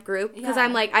camp group because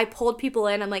I'm like, I pulled people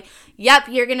in. I'm like, yep,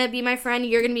 you're gonna be my friend.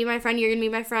 You're gonna be my friend. You're gonna be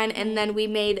my friend, and then we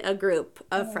made a group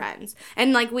of friends,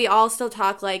 and like we all still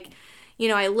talk like. You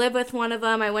know, I live with one of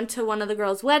them. I went to one of the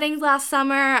girls' weddings last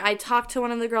summer. I talk to one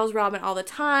of the girls, Robin, all the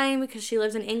time because she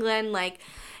lives in England. Like,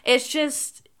 it's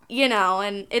just, you know,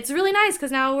 and it's really nice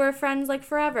because now we're friends, like,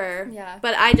 forever. Yeah.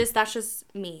 But that's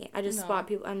just me. I just spot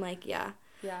people. I'm like, yeah.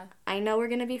 Yeah. I know we're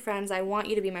going to be friends. I want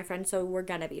you to be my friend, so we're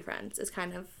going to be friends. It's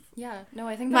kind of Yeah. No,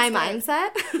 I think that's my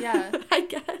mindset. Yeah. I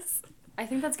guess. I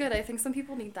think that's good. I think some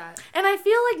people need that. And I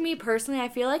feel like me personally, I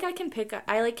feel like I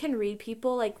can read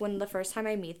people like when the first time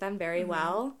I meet them very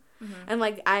well. And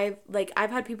like I've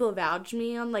had people vouch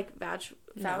me on like vouch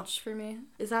for me.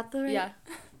 Is that the right? Yeah.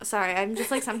 Sorry, I'm just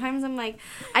like sometimes I'm like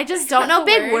I just don't know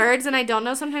big words and I don't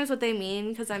know sometimes what they mean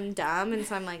because I'm dumb and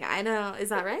so I'm like I don't. Is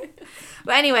that right?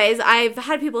 But anyways, I've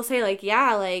had people say like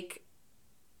yeah like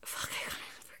fuck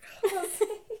I forgot.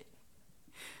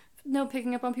 No,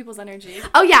 picking up on people's energy.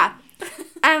 Oh yeah.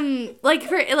 Like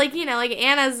for like you know like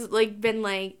Anna's like been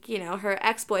like you know her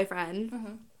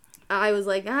ex-boyfriend. I was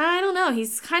like I don't know,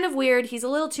 he's kind of weird, he's a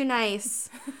little too nice.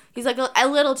 He's like a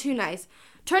little too nice.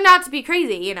 Turned out to be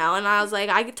crazy, you know, and I was like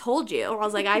I told you. I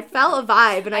was like I felt a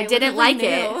vibe and I didn't like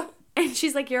it. And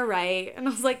she's like you're right. And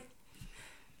I was like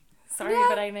Sorry, Yeah.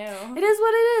 but I knew. It is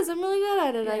what it is. I'm really good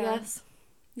at it, I Yeah. guess.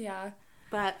 Yeah.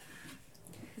 But,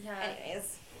 Yeah.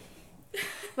 anyways.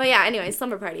 But yeah, anyways,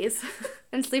 slumber parties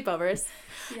and sleepovers.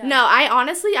 Yeah. No,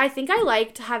 I think I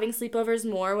liked having sleepovers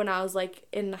more when I was, like,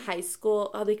 in high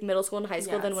school, like, middle school and high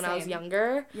school than when I was same.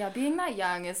 younger. Yeah, being that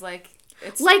young is, like,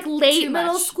 it's Like, late too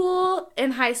middle much. school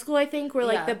and high school, I think, were,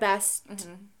 like, Yeah. the best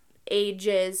Mm-hmm.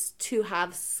 ages to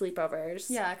have sleepovers.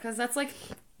 Yeah, because that's, like,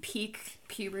 peak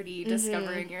puberty,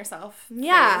 discovering yourself.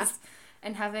 Yeah. phase.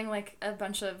 And having, like, a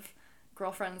bunch of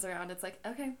girlfriends around, it's like,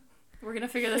 okay, we're gonna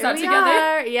figure this Here out we together.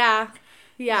 are.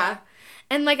 Yeah.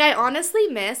 And, like, I honestly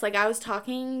miss, like, I was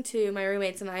talking to my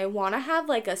roommates, and I want to have,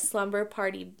 like, a slumber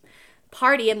party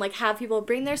and, like, have people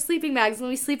bring their sleeping bags when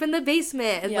we sleep in the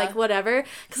basement and, Yeah. like, whatever.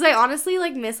 Because I honestly,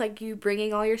 like, miss, like, you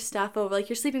bringing all your stuff over, like,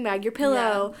 your sleeping bag, your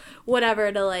pillow,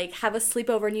 whatever, to, like, have a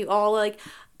sleepover, and you all, like,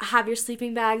 have your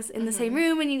sleeping bags in the same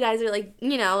room, and you guys are, like,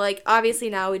 you know, like, obviously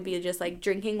now we'd be just, like,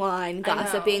 drinking wine, I know.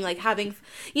 gossiping, like, having,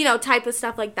 you know, type of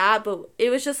stuff like that, but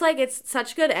it was just, like, it's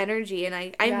such good energy, and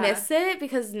I Yeah. miss it,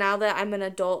 because now that I'm an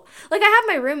adult, like, I have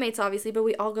my roommates, obviously, but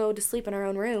we all go to sleep in our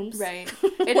own rooms. Right.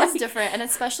 It is different. And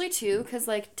especially, too, because,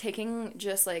 like, taking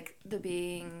just, like,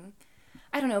 being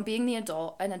the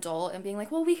adult and being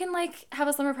like, well, we can, like, have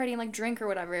a slumber party and, like, drink or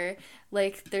whatever.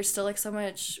 Like, there's still, like, so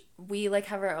much, we, like,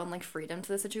 have our own, like, freedom to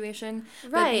the situation.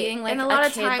 Right. But being, like, And a a lot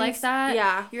of kid times- like that,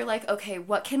 yeah. you're like, okay,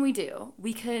 what can we do?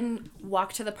 We can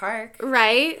walk to the park.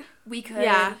 Right? We could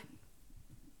Yeah.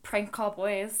 prank call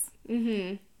boys.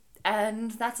 Mm-hmm.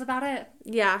 And that's about it.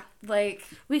 Yeah. Like,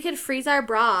 We could freeze our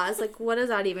bras. Like, what does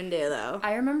that even do, though?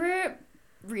 I remember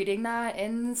reading that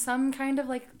in some kind of,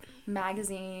 like,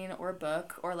 magazine or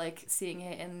book, or, like, seeing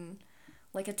it in,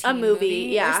 like, a teen movie,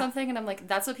 yeah. or something, and I'm like,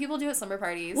 that's what people do at slumber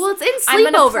parties. Well, it's in I'm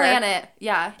gonna Sleepover. plan it.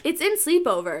 Yeah. It's in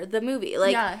Sleepover, the movie.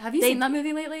 Like, yeah. Have you seen that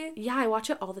movie lately? Yeah, I watch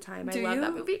it all the time. Do I love you?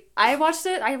 that movie. I watched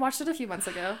it a few months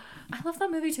ago. I love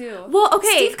that movie too. Well,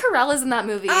 okay. Steve Carell is in that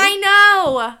movie. I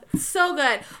know! So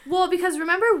good. Well, because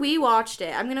remember, we watched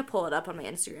it. I'm going to pull it up on my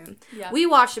Instagram. Yeah. We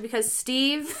watched it because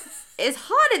Steve is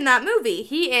hot in that movie.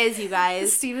 He is, you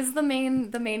guys. Steve is the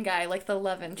main guy, like the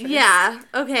love interest. Yeah.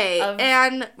 Okay.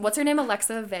 And What's her name?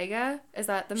 Alexa Vega? Is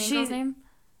that the main girl's name?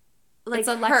 like It's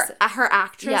Alexa. her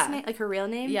actress Yeah. name, like her real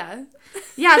name. Yeah.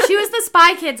 Yeah, she was the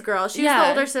Spy Kids girl. She was Yeah. the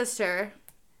older sister.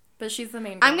 But she's the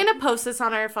main girl. I'm gonna post this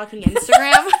on our fucking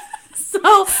Instagram.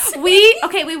 So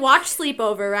we watched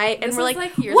Sleepover, right? And This we're was,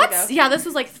 like, like, years what's ago. Yeah, this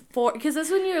was like because this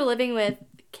is when you were living with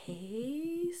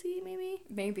Casey, maybe.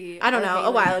 Maybe. I don't Or know, a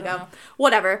Haley, while I don't ago. know.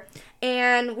 Whatever.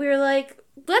 And we were like,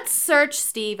 let's search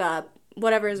Steve up.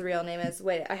 Whatever his real name is.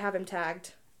 Wait, I have him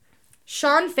tagged.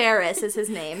 Sean Ferris is his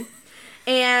name.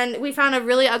 And we found a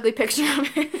really ugly picture of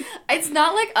him. It's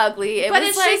not, like, ugly. But was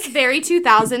it's like, just very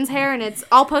 2000s hair, and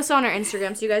I'll post it on our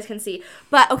Instagram so you guys can see.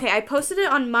 But, okay, I posted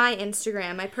it on my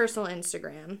Instagram, my personal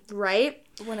Instagram, right?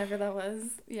 whenever that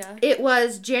was. Yeah. It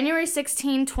was January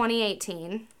 16,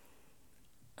 2018.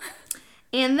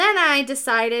 And then I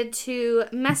decided to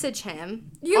message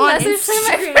him You on messaged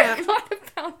him? I Instagram. forgot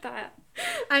about that.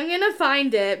 I'm gonna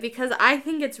find it because I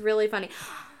think it's really funny.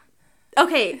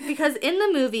 Okay, because in the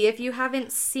movie, if you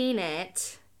haven't seen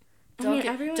it, Don't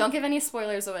give any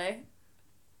spoilers away.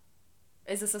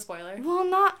 Is this a spoiler? Well,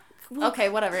 not. Well, Okay,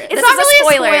 whatever. It's This not is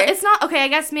really a spoiler. It's not okay. I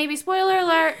guess maybe spoiler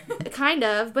alert, kind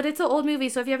of. But it's an old movie,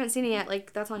 so if you haven't seen it yet,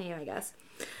 like that's on you, I guess.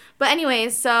 But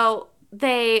anyways, so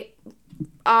they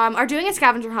are doing a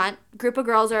scavenger hunt. Group of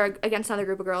girls are against another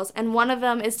group of girls, and one of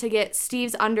them is to get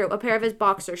Steve's a pair of his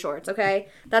boxer shorts. Okay,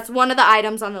 that's one of the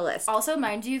items on the list. Also,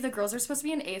 mind you, the girls are supposed to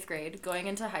be in 8th grade, going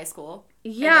into high school.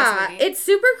 in Yeah, this movie. it's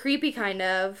super creepy, kind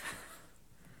of.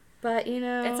 But you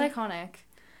know, It's iconic.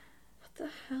 what the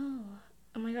hell?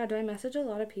 Oh my god, do I message a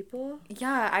lot of people?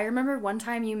 Yeah, I remember one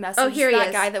time you messaged here he that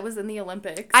is. guy that was in the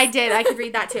Olympics. I did. I could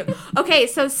read that too. Okay,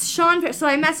 so so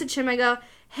I messaged him. I go,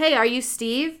 hey, are you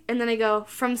Steve? And then I go,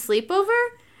 from Sleepover?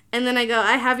 And then I go,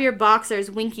 I have your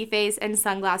boxers, winky face, and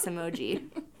sunglass emoji.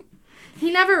 He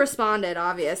never responded,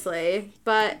 obviously,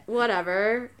 but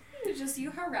whatever. Just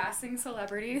you harassing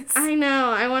celebrities. I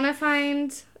know. I want to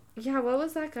find... Yeah, what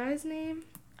was that guy's name?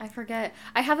 I forget.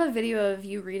 I have a video of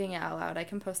you reading it out loud. I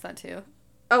can post that too.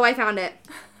 Oh, I found it.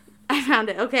 I found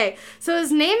it. Okay. So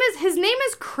his name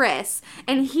is Chris,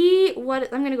 and I'm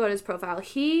going to go to his profile.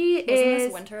 He Wasn't is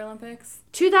this Winter Olympics?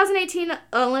 2018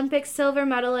 Olympic silver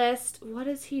medalist. What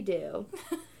does he do?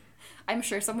 I'm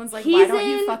sure someone's like, He's why don't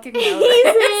you fucking know He's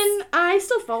this? in. I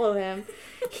still follow him.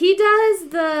 He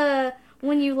does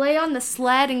when you lay on the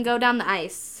sled and go down the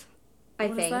ice. I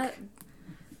What is think. that?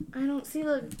 I don't see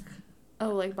the. Oh,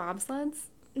 like bobsleds?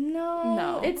 No.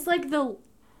 No. It's like the.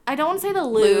 I don't want to say the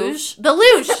luge. Luge? The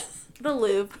luge. The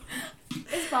Louvre.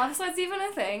 Is bobsleds even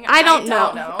a thing? I don't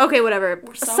know. Okay, whatever.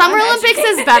 So Summer Olympics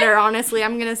is better, honestly.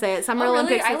 I'm gonna say it. Summer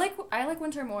Olympics. I like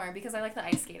winter more because I like the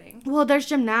ice skating. Well, there's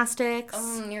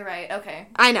gymnastics. You're right. Okay.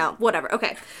 I know. Whatever.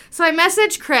 Okay. So I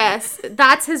messaged Chris.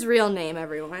 That's his real name,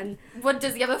 everyone. What,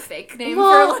 does he have a fake name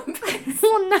for Olympics?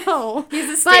 Well, no. He's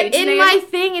a stage name.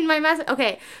 In my message.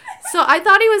 Okay. So I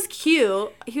thought he was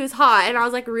cute. He was hot, and I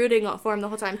was like rooting for him the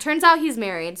whole time. Turns out he's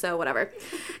married, so whatever.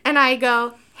 And I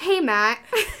go, "Hey, Matt."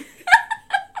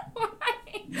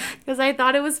 Because I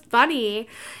thought it was funny.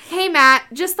 "Hey, Matt,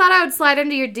 just thought I would slide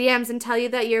into your DMs and tell you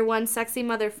that you're one sexy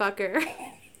motherfucker.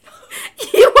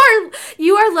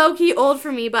 You are low-key old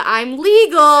for me, but I'm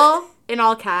legal," in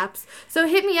all caps. "So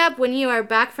hit me up when you are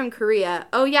back from Korea.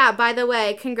 Oh, yeah, by the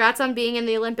way, congrats on being in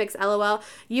the Olympics, LOL.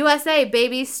 USA,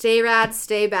 baby, stay rad,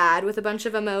 stay bad," with a bunch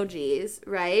of emojis,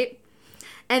 right?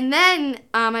 And then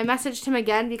I messaged him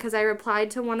again because I replied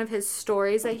to one of his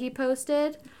stories that he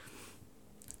posted.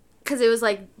 Because it was,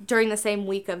 like, during the same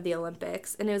week of the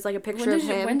Olympics. And it was, like, a picture of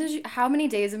him. How many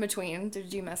days in between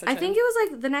did you message him? I think it was,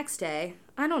 like, the next day.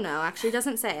 I don't know. Actually, it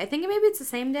doesn't say. I think maybe it's the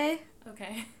same day.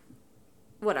 Okay.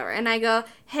 Whatever. And I go,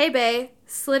 "Hey, bae,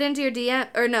 slid into your DM."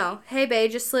 Or no. "Hey, bae,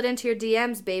 just slid into your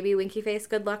DMs, baby. Winky face.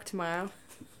 Good luck tomorrow."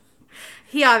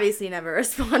 He obviously never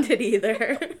responded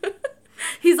either.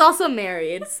 He's also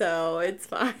married, so it's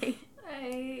fine.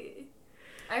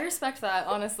 I respect that,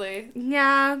 honestly.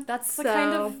 Yeah. That's the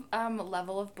kind of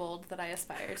level of bold that I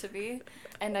aspire to be.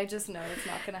 And I just know it's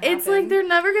not going to happen. It's like they're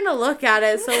never going to look at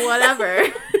it, so whatever.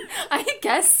 I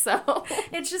guess so.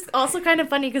 It's just also kind of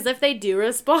funny because if they do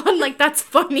respond, like, that's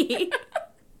funny.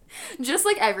 Just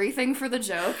like everything for the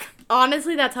joke.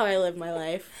 Honestly, that's how I live my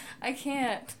life. I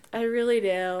can't. I really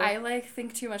do. I, like,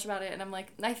 think too much about it, and I'm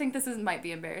like, I think this might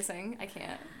be embarrassing. I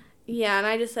can't. Yeah, and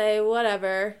I just say,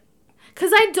 whatever.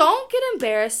 Because I don't get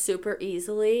embarrassed super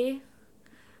easily,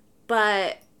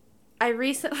 but I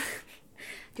recently...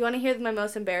 Do you want to hear my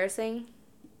most embarrassing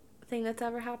thing that's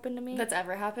ever happened to me? That's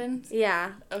ever happened?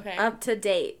 Yeah. Okay. Up to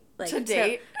date. Like, to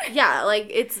date? Yeah,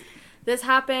 like, this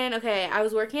happened, okay, I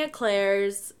was working at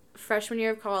Claire's freshman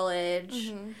year of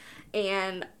college,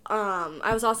 and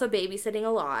I was also babysitting a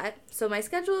lot, so my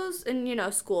schedule's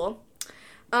in, school.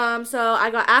 So I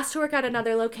got asked to work at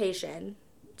another location.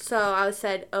 So I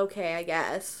said, okay, I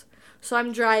guess. So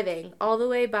I'm driving all the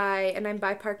way by, and I'm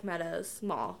by Park Meadows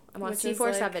Mall. I'm on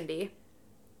C470. Like,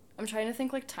 I'm trying to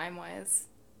think, like, time-wise,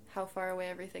 how far away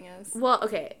everything is. Well,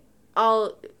 okay.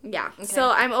 Okay.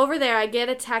 So I'm over there. I get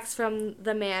a text from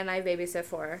the man I babysit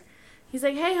for. He's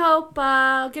like, "Hey, Hope,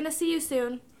 gonna see you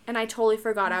soon." And I totally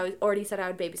forgot. I already said I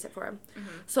would babysit for him.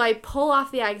 So I pull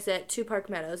off the exit to Park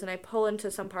Meadows, and I pull into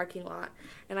some parking lot.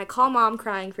 And I call Mom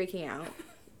crying, freaking out.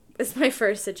 It's my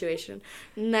first situation.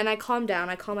 And then I calm down.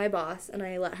 I call my boss, and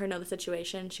I let her know the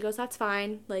situation. She goes, "That's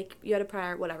fine. Like, you had a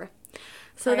prior, whatever."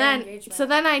 So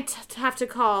then I have to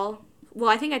call. Well,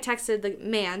 I think I texted the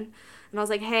man, and I was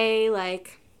like, "Hey,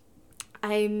 like,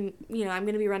 I'm going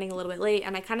to be running a little bit late."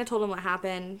 And I kind of told him what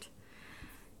happened.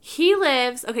 He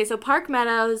lives, okay, so Park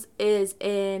Meadows is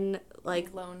in,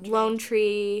 like, Lone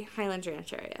Tree, Highlands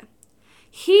Ranch area.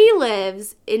 He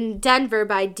lives in Denver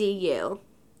by DU.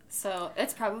 So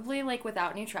it's probably, like,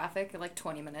 without any traffic, like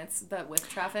 20 minutes, but with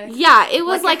traffic. Yeah, it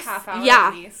was like a half hour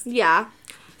at least. Yeah.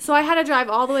 So I had to drive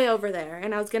all the way over there,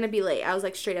 and I was going to be late. I was,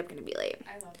 like, straight up going to be late.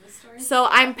 I love this story. So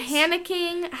I'm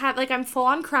panicking, I'm full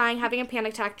on crying, having a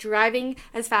panic attack, driving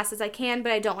as fast as I can,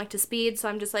 but I don't like to speed, so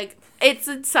I'm just like, it's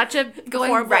such a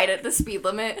going horrible, right at the speed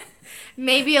limit.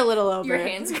 Maybe a little over. Your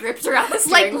hands gripped around the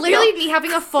steering wheel. Like, literally me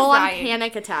having a full-on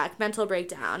panic attack, mental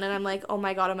breakdown, and I'm like, oh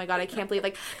my god, I can't believe,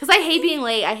 like, because I hate being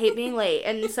late,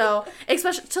 and so,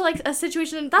 especially to, like, a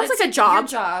situation, that was, like, a job.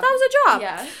 That was a job.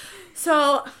 Yeah.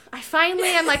 So I finally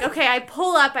am like, okay, I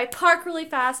pull up, I park really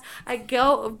fast, I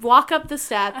walk up the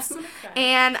steps,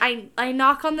 and I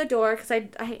knock on the door because I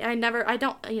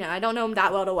don't know him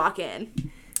that well to walk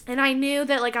in. And I knew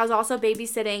that, like, I was also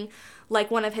babysitting,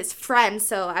 like, one of his friends,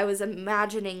 so I was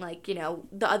imagining, like,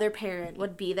 the other parent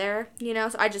would be there,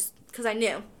 so because I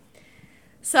knew.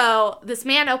 So this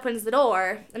man opens the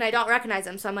door, and I don't recognize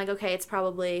him, so I'm like, okay, it's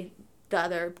probably the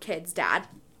other kid's dad.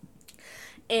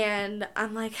 And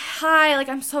I'm like, "Hi, like,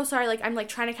 I'm so sorry." Like, I'm, like,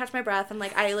 trying to catch my breath. I'm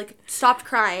like, I, like, stopped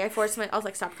crying. I was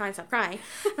like, stop crying.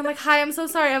 I'm like, "Hi, I'm so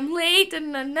sorry. I'm late."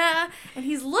 And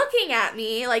he's looking at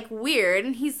me, like, weird.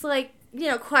 And he's, like,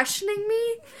 questioning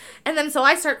me. And then so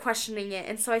I start questioning it.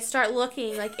 And so I start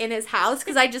looking, like, in his house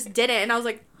because I just did it. And I was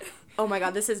like, oh, my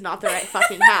God, this is not the right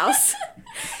fucking house.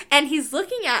 And he's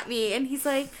looking at me. And he's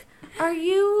like, are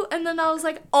you? And then I was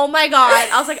like, oh my God.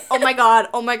 I was like, oh my God.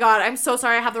 Oh my God. I'm so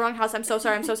sorry. I have the wrong house. I'm so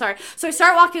sorry. I'm so sorry. So I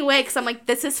start walking away because I'm like,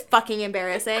 this is fucking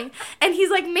embarrassing. And he's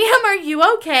like, ma'am, are you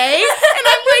okay? And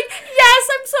I'm like, yes,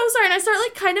 I'm so sorry. And I start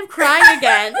like kind of crying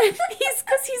again.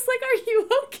 Because he's like, are you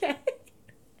okay?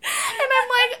 And I'm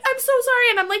like, I'm so sorry.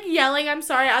 And I'm like yelling, I'm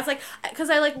sorry. I was like, because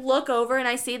I like look over and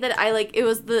I see that it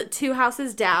was the 2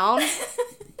 houses down.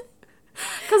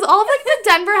 Because all of, like, the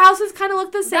Denver houses kind of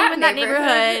look the same in that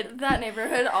neighborhood. That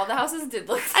neighborhood, all the houses did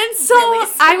look and so really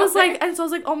I was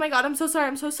like, oh my God, I'm so sorry.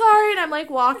 And I'm,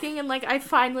 like, walking, and, like, I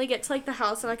finally get to, like, the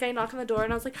house, and, like, I knock on the door,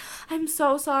 and I was like, I'm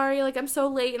so sorry, like, I'm so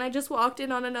late, and I just walked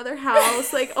in on another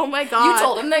house, like, oh my God. You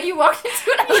told him that you walked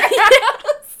into another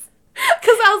house?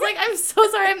 Because I was like, I'm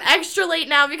so sorry, I'm extra late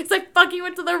now, because I fucking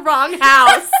went to the wrong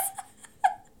house.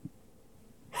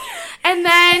 And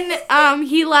then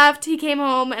he left, he came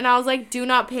home, and I was like, do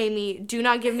not pay me, do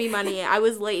not give me money. I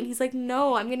was late, and he's like,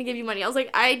 no, I'm going to give you money. I was like,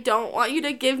 I don't want you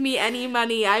to give me any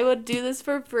money. I would do this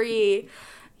for free.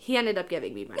 He ended up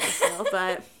giving me money still,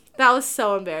 but that was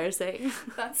so embarrassing.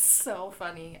 That's so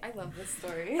funny. I love this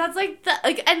story. That's like,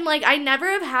 I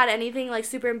never have had anything, like,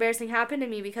 super embarrassing happen to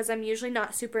me because I'm usually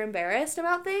not super embarrassed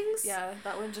about things. Yeah,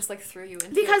 that one just, like, threw you into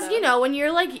because, it, you know, when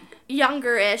you're, like,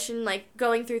 younger-ish and, like,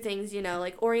 going through things, you know,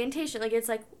 like, orientation, like, it's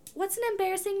like, what's an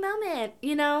embarrassing moment,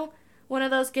 you know? One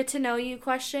of those get-to-know-you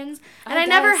questions. And I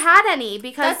never had any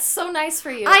because... That's so nice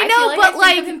for you. I know, but,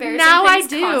 like, now I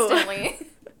do. Constantly.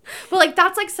 But, like,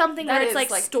 that's, like, something that where it's, like,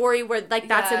 story where, like,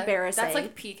 that's embarrassing. That's,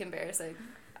 like, peak embarrassing.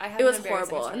 It was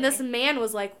horrible. Story. And this man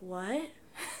was like, what?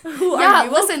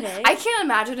 Listen, okay? I can't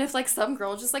imagine if, like, some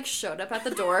girl just, like, showed up at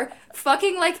the door,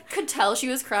 fucking, like, could tell she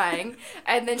was crying,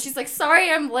 and then she's like,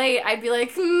 sorry, I'm late. I'd be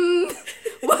like,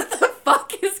 what the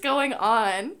fuck is going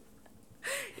on?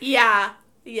 Yeah.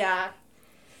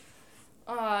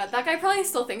 That guy probably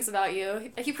still thinks about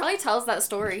you. He probably tells that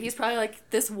story. He's probably like,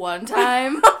 this one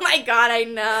time. Oh my God, I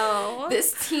know.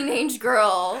 This teenage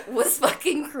girl was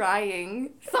fucking crying.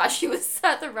 Thought she was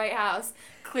at the right house.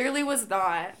 Clearly was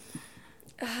not.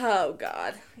 Oh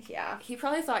God. Yeah. He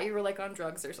probably thought you were like on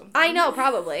drugs or something. I know,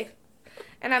 probably.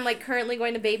 And I'm like currently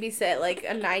going to babysit like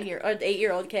an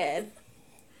 8-year-old kid.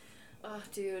 Oh,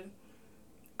 dude.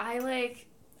 I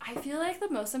feel like the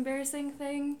most embarrassing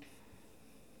thing...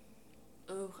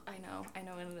 Oh, I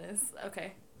know what it is.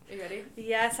 Okay, are you ready?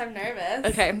 Yes, I'm nervous.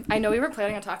 Okay, I know we were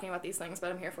planning on talking about these things,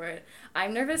 but I'm here for it.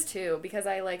 I'm nervous too, because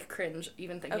I, like, cringe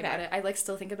even thinking about it. I, like,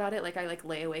 still think about it, like, I, like,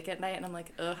 lay awake at night, and I'm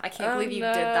like, ugh, I can't believe you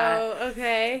did that.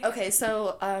 Okay. Okay,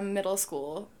 so, middle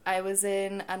school, I was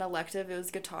in an elective, it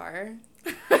was guitar.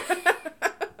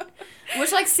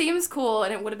 Which, like, seems cool,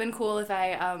 and it would have been cool if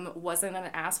I, wasn't an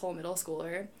asshole middle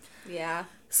schooler. Yeah.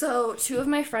 So, 2 of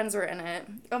my friends were in it.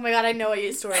 Oh my God, I know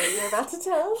what story you're about to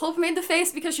tell. Hope made the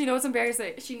face because she knows it's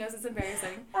embarrassing. She knows it's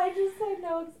embarrassing. I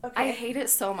know. Okay. I hate it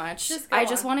so much. I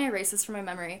just want to erase this from my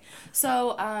memory.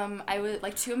 So, I would,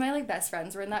 like, 2 of my, like, best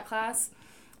friends were in that class.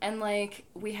 And, like,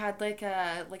 we had, like,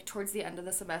 towards the end of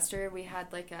the semester, we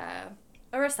had, like, a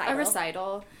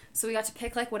recital. So we got to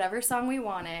pick, like, whatever song we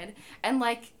wanted. And,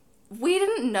 like... We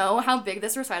didn't know how big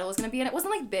this recital was going to be, and it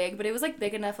wasn't, like, big, but it was, like,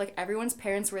 big enough, like, everyone's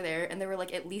parents were there, and there were,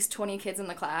 like, at least 20 kids in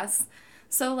the class.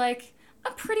 So, like,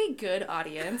 a pretty good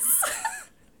audience.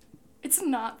 It's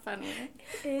not funny.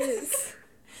 It is.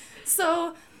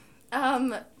 So,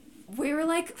 we were,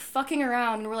 like, fucking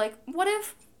around, and we're like, what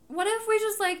if we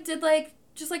just, like, did, like,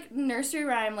 just, like, nursery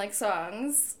rhyme, like,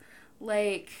 songs?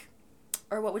 Like,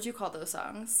 or what would you call those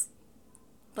songs?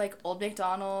 Like, Old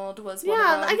MacDonald was one of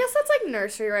them. Yeah, I guess that's, like,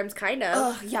 nursery rhymes, kind of.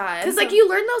 Ugh, yeah. Because, like, you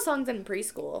learn those songs in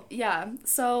preschool. Yeah,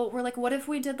 so we're like, what if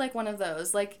we did, like, one of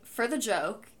those, like, for the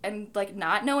joke, and, like,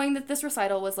 not knowing that this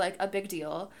recital was, like, a big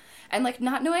deal, and, like,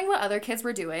 not knowing what other kids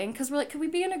were doing, because we're like, could we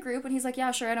be in a group? And he's like,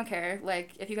 yeah, sure, I don't care.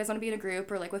 Like, if you guys want to be in a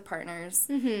group or, like, with partners,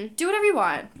 do whatever you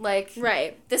want. Like,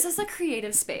 right. This is a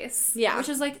creative space. Yeah. Which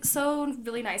is, like, so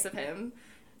really nice of him.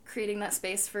 Creating that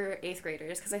space for 8th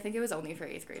graders, because I think it was only for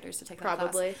 8th graders to take that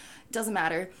Probably. class. Doesn't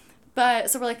matter.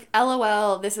 But, so we're like,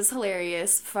 LOL, this is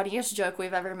hilarious, funniest joke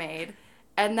we've ever made.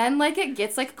 And then, like, it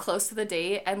gets, like, close to the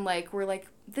date, and, like, we're like,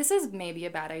 this is maybe a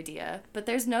bad idea, but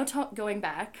there's no going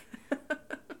back.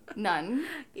 None.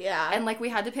 Yeah. And, like, we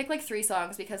had to pick, like, 3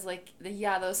 songs, because, like,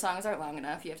 those songs aren't long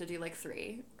enough, you have to do, like,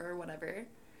 3, or whatever.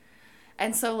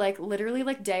 And so, like, literally,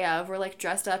 like, day of, we're, like,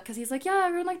 dressed up, because he's like, yeah,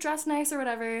 everyone, like, dress nice or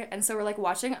whatever. And so we're, like,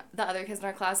 watching the other kids in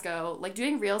our class go, like,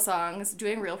 doing real songs,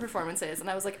 doing real performances.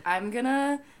 And I was like, I'm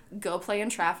gonna go play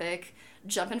in traffic,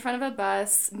 jump in front of a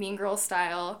bus, Mean Girls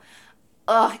style.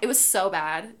 Ugh, it was so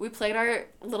bad. We played our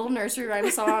little nursery rhyme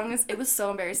songs. It was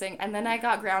so embarrassing. And then I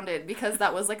got grounded, because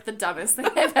that was, like, the dumbest thing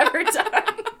I've ever done.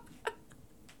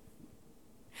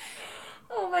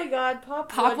 my god,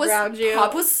 Pop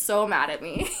was so mad at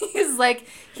me. he's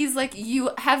like,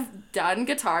 you have done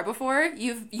guitar before.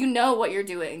 You know what you're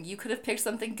doing. You could have picked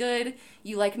something good.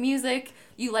 You like music.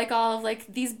 You like all of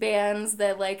like these bands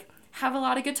that like have a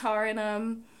lot of guitar in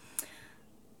them.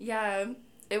 Yeah,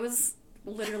 it was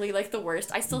literally like the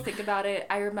worst. I still think about it.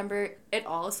 I remember it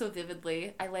all so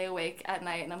vividly. I lay awake at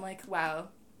night and I'm like, wow,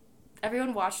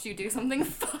 everyone watched you do something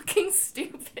fucking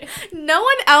stupid. No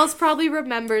one else probably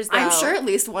remembers that. I'm sure at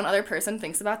least one other person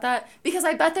thinks about that, because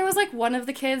I bet there was like one of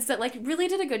the kids that like really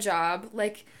did a good job.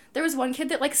 Like there was one kid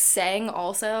that like sang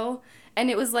also, and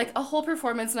it was like a whole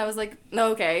performance, and I was like, no,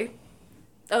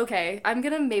 okay, I'm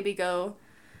gonna maybe go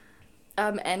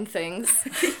end things.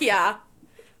 Yeah.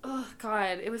 Oh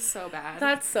god, it was so bad.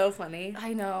 That's so funny.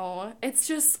 I know. It's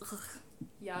just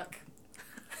yuck.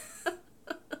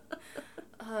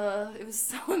 It was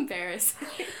so embarrassing.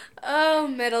 Oh,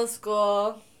 middle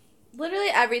school. Literally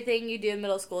everything you do in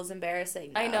middle school is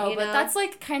embarrassing now, I know, but that's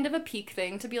like kind of a peak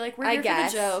thing to be like, we're here for the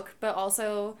joke, but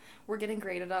also we're getting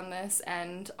graded on this,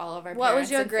 and all of our What was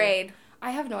your grade?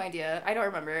 I have no idea. I don't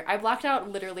remember. I blocked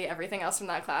out literally everything else from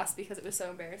that class because it was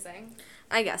so embarrassing.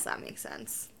 I guess that makes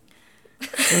sense.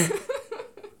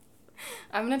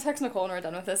 I'm gonna text Nicole when we're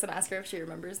done with this and ask her if she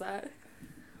remembers that.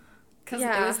 Because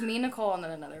it was me, Nicole, and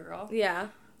then another girl. Yeah.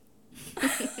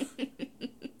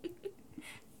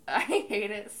 I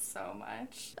hate it so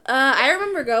much. I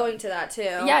remember going to that too.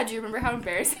 Yeah, do you remember how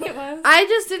embarrassing it was? I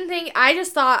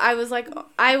just thought I was like,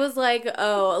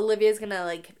 oh, Olivia's gonna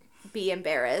like be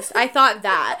embarrassed. I thought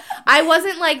that. I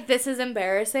wasn't like, this is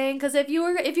embarrassing, because if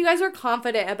you guys were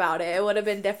confident about it, it would have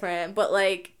been different, but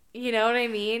like, you know what I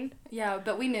mean? Yeah,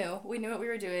 but we knew what we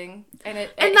were doing, and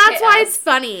that's why it's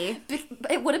funny.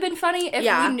 It would have been funny if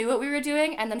we knew what we were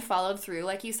doing and then followed through,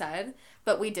 like you said,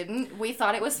 but we didn't. We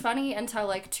thought it was funny until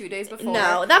like 2 days before.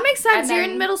 No, that makes sense. Then,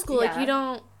 you're in middle school, like you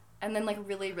don't. And then like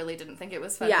really, really didn't think it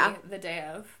was funny the day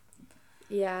of.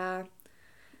 Yeah.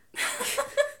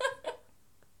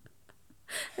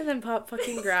 And then Pop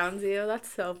fucking grounds you. That's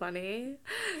so funny.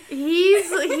 He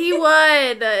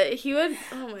would.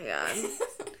 Oh my god.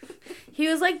 He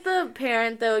was like the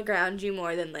parent that would ground you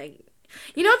more than like.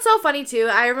 You know what's so funny too?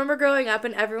 I remember growing up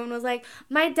and everyone was like,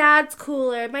 my dad's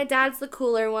cooler. My dad's the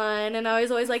cooler one. And I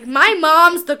was always like, my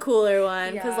mom's the cooler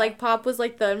one. Because like Pop was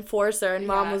like the enforcer and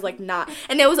Mom was like not.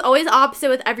 And it was always opposite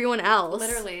with everyone else.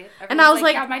 Literally. And I was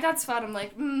like, yeah, my dad's fun. I'm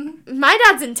like, my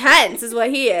dad's intense is what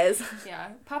he is.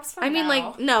 Yeah. Pop's fun I mean, now.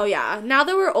 like, no, yeah. Now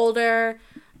that we're older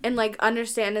and like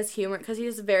understand his humor, because he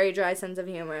has a very dry sense of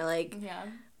humor. Like, yeah.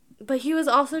 But he was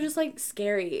also just like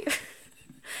scary.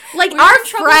 Like, our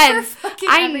friends,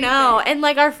 I know, and,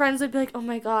 like, our friends would be like, oh,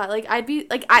 my God, like, I'd be,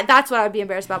 like, that's what I would be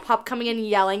embarrassed about, Pop coming in and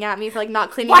yelling at me for, like,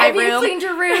 not cleaning my room. Why have you cleaned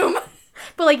your room?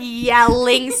 But, like,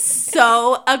 yelling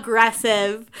so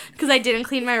aggressive because I didn't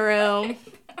clean my room,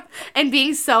 and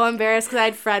being so embarrassed because I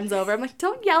had friends over. I'm like,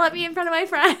 don't yell at me in front of my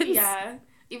friends. Yeah,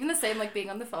 even the same, like, being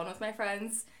on the phone with my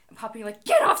friends, and Pop being like,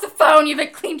 get off the phone, you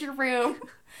haven't cleaned your room.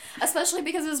 Especially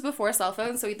because it was before cell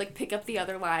phones, so he'd, like, pick up the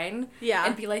other line. Yeah.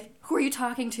 And be like, who are you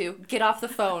talking to? Get off the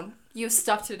phone. You have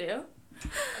stuff to do.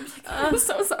 I'm like, I'm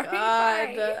so sorry.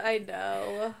 God, bye. I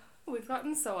know. We've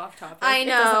gotten so off topic. I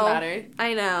know. It doesn't matter.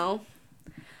 I know.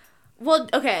 Well,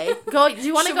 okay. Do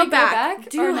you want to go back?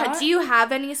 Do you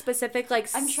have any specific, like,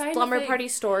 slumber party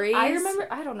stories? I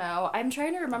don't know. I'm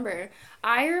trying to remember.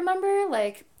 I remember,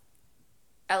 like,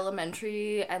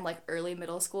 elementary and like early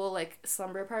middle school like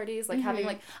slumber parties, like having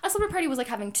like a slumber party was like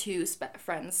having two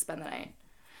friends spend the night,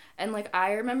 and like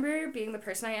I remember being the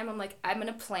person I am, I'm like, I'm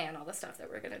gonna plan all the stuff that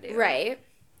we're gonna do, right,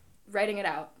 writing it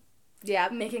out,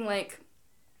 making like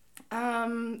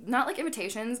not like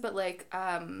invitations but like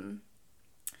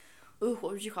what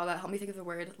would you call that, help me think of the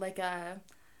word, like a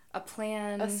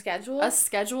plan, a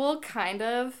schedule kind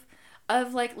of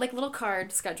like little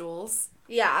card schedules.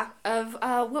 Yeah. Of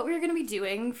what we were going to be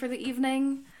doing for the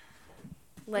evening.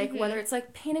 Like, whether it's,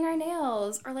 like, painting our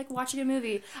nails or, like, watching a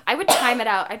movie. I would time it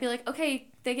out. I'd be like, okay,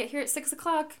 they get here at 6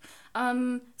 o'clock.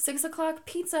 6 o'clock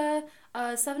pizza.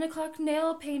 7 o'clock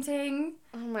nail painting.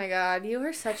 Oh, my God. You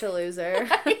were such a loser.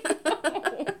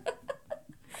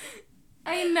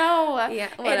 I know. Yeah,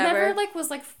 whatever. It never, like, was,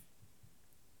 like,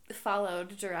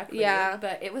 followed directly. Yeah.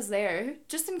 But it was there.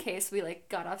 Just in case we, like,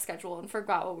 got off schedule and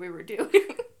forgot what we were doing.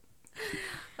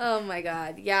 Oh my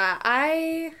God. Yeah,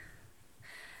 I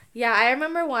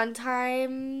remember one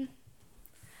time,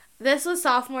 this was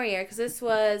sophomore year, because this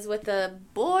was with a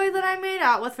boy that I made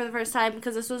out with for the first time,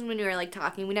 because this was when we were, like,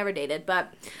 talking. We never dated,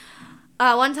 but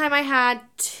one time I had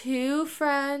 2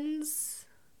 friends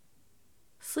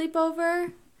sleep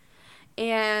over,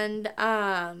 and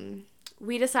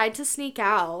we decided to sneak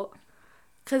out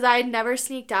because I'd never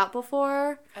sneaked out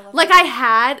before. Like,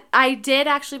 I did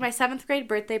actually, my 7th grade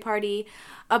birthday party,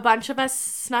 a bunch of us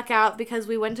snuck out because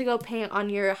we went to go paint on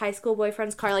your high school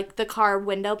boyfriend's car, like, the car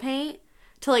window paint,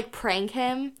 to, like, prank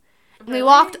him. And we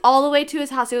walked all the way to his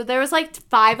house. There was, like,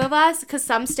 5 of us, because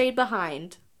some stayed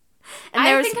behind. And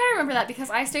I think I remember that, because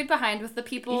I stayed behind with the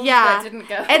people that didn't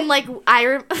go. And, like,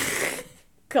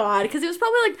 God, because it was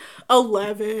probably like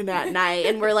 11 at night,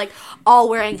 and we're like all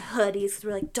wearing hoodies, because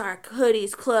we're like dark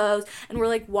hoodies, clothes, and we're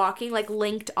like walking like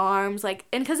linked arms, like,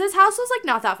 and because his house was like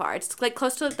not that far, it's like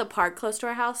close to the park, close to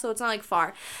our house, so it's not like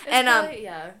far. It's probably,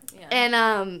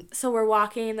 and so we're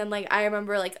walking, and then like I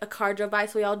remember like a car drove by,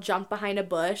 so we all jumped behind a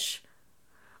bush.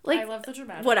 Like, I love the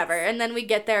dramatics. Whatever, and then we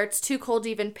get there, it's too cold to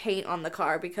even paint on the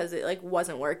car because it like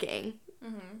wasn't working.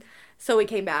 Mm-hmm. So we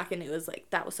came back, and it was, like,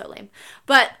 that was so lame.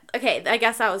 But, okay, I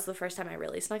guess that was the first time I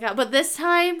really snuck out. But this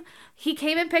time, he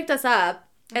came and picked us up,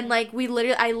 and, like,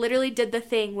 I literally did the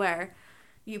thing where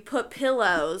you put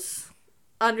pillows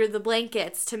under the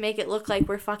blankets to make it look like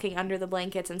we're fucking under the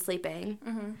blankets and sleeping.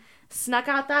 Mm-hmm. Snuck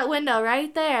out that window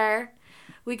right there.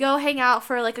 We go hang out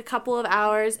for, like, a couple of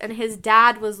hours, and his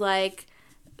dad was, like,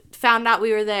 found out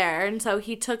we were there, and so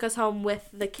he took us home with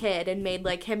the kid and made,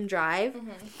 like, him drive.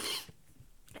 Mm-hmm.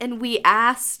 And we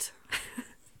asked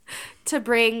to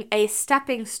bring a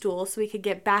stepping stool so we could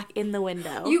get back in the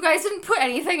window. You guys didn't put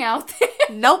anything out there?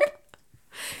 Nope.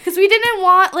 Because we didn't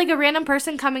want, like, a random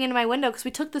person coming into my window because we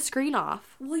took the screen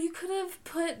off. Well, you could have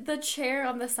put the chair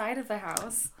on the side of the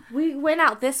house. We went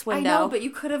out this window. I know, but you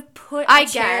could have put a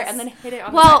chair and then hit it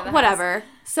on the side of the whatever. house.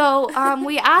 So,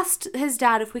 we asked his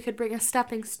dad if we could bring a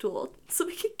stepping stool so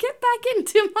we could get back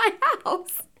into my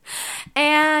house.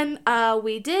 And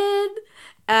we did.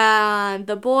 And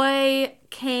the boy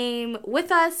came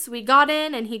with us. We got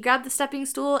in, and he grabbed the stepping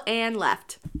stool and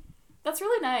left. That's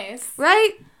really nice.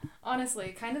 Right? Honestly,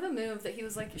 kind of a move that he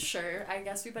was like, sure, I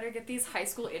guess we better get these high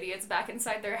school idiots back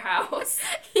inside their house.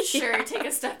 Sure, take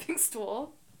a stepping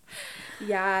stool.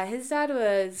 Yeah, his dad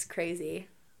was crazy.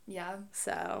 Yeah.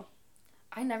 So.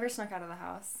 I never snuck out of the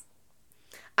house.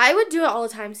 I would do it all the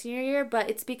time senior year, but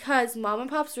it's because Mom and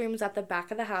Pop's room was at the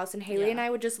back of the house, and Haley and I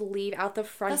would just leave out the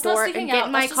front door and get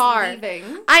in my car.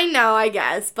 I know, I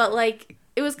guess, but like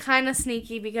it was kind of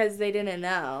sneaky because they didn't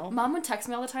know. Mom would text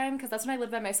me all the time because that's when I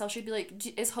lived by myself. She'd be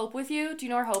like, "Is Hope with you? Do you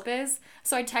know where Hope is?"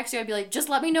 So I'd text you. I'd be like, "Just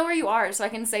let me know where you are so I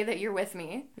can say that you're with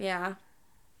me." Yeah.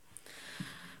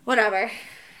 Whatever.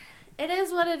 It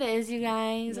is what it is, you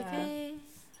guys. Yeah. Okay.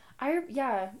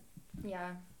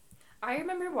 Yeah. I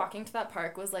remember walking to that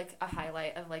park was, like, a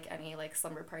highlight of, like, any, like,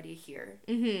 slumber party here.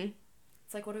 Mm-hmm.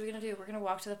 It's like, what are we gonna do? We're gonna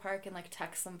walk to the park and, like,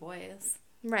 text some boys.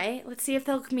 Right? Let's see if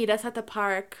they'll meet us at the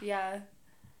park. Yeah.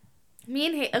 Me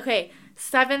and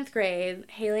 7th grade,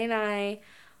 Haley and I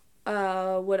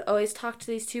would always talk to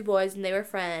these 2 boys, and they were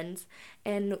friends.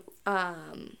 And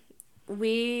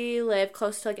we lived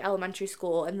close to, like, elementary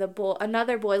school, and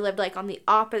another boy lived, like, on the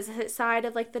opposite side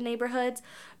of, like, the neighborhoods.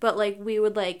 But, like, we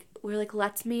were like,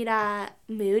 let's meet at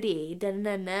Moody.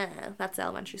 That's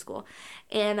elementary school.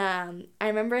 And I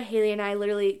remember Haley and I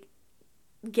literally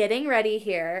getting ready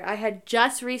here. I had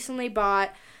just recently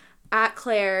bought at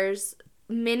Claire's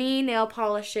mini nail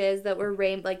polishes that were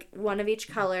like one of each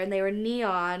color, and they were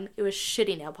neon. It was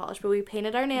shitty nail polish, but we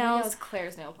painted our nails. It was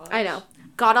Claire's nail polish. I know.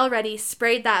 Got all ready,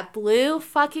 sprayed that blue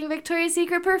fucking Victoria's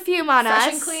Secret perfume on us.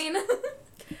 Fresh and clean.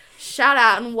 Shout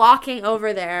out, and walking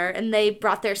over there, and they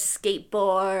brought their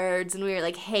skateboards, and we were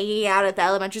like hanging out at the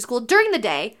elementary school during the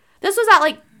day. This was at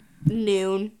like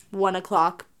noon, 1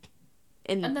 o'clock.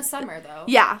 In the summer, though?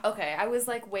 Yeah. Okay, I was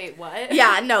like, wait, what?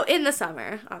 Yeah, no, in the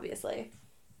summer, obviously.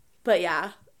 But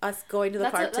yeah, us going to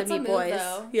the park to meet boys.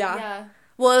 Though. Yeah.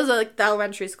 Well, it was like the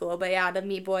elementary school, but yeah, to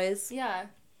meet boys. Yeah.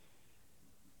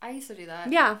 I used to do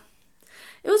that. Yeah.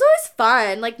 It was always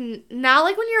fun. Like, now,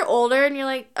 like, when you're older and you're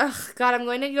like, ugh, God, I'm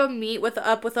going to go meet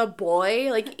up with a boy.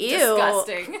 Like, ew.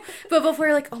 Disgusting. But before,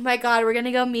 you're like, oh my God, we're going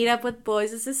to go meet up with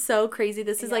boys. This is so crazy.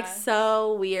 This is, like,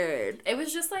 so weird. It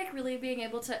was just, like, really being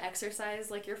able to exercise,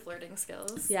 like, your flirting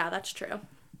skills. Yeah, that's true.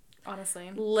 Honestly.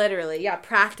 Literally, yeah,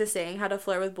 practicing how to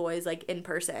flirt with boys, like, in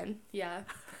person. Yeah.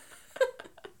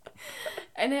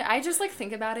 And I just, like,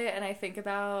 think about it, and I think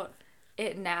about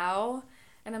it now,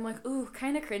 and I'm like, ooh,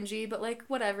 kind of cringy, but, like,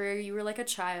 whatever, you were, like, a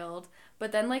child.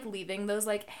 But then, like, leaving those,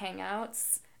 like,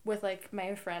 hangouts with, like,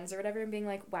 my friends or whatever and being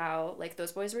like, wow, like,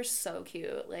 those boys were so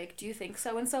cute. Like, do you think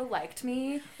so-and-so liked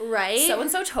me? Right?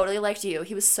 So-and-so totally liked you.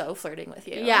 He was so flirting with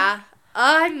you. Yeah.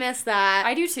 Oh, I miss that.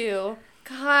 I do, too.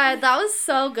 God, that was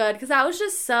so good, because that was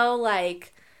just so,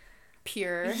 like,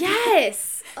 pure.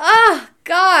 Yes. Oh,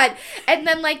 God. And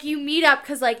then, like, you meet up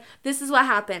because, like, this is what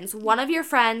happens. One of your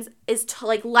friends is,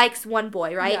 likes one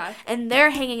boy, right? Yeah. And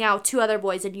they're hanging out with two other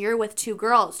boys, and you're with two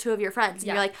girls, two of your friends. And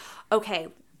you're like, okay.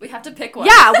 We have to pick one.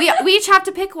 Yeah, we each have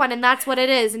to pick one, and that's what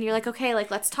it is. And you're like, okay, like,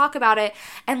 let's talk about it.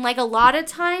 And, like, a lot of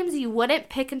times you wouldn't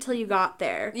pick until you got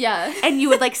there. Yeah. And you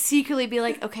would, like, secretly be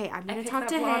like, okay, I'm going to talk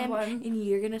to him, one. and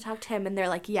you're going to talk to him. And they're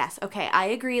like, yes, okay, I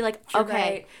agree. Like, You're okay.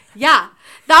 right. Yeah.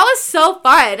 That was so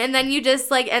fun. And then you just,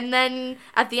 like, and then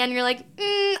at the end you're like,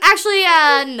 actually,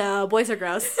 no, boys are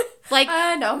gross. Like,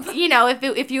 no. You know,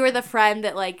 if you were the friend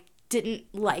that, like, didn't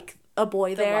like a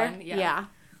boy The there. one, yeah.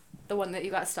 The one that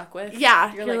you got stuck with.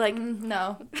 Yeah. You're like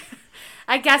no.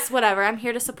 I guess whatever. I'm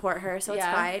here to support her, so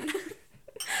Yeah. it's fine.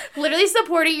 Literally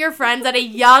supporting your friends at a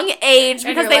young age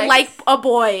because they like a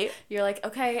boy. You're like,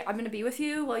 okay, I'm going to be with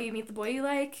you while you meet the boy you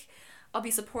like. I'll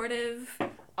be supportive.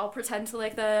 I'll pretend to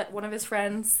like one of his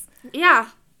friends. Yeah.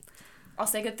 I'll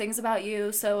say good things about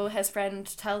you so his friend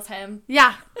tells him.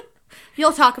 Yeah.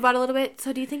 You'll talk about it a little bit.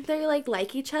 So do you think they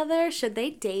like each other? Should they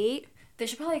date? They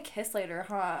should probably kiss later,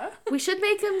 huh? We should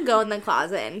make them go in the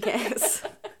closet and kiss.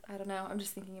 I don't know. I'm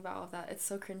just thinking about all of that. It's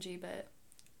so cringy, but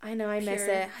I know. I miss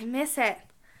pure. it. I miss it.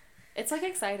 It's like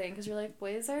exciting because you're like,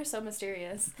 boys are so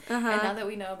mysterious. Uh-huh. And now that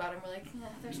we know about them, we're like,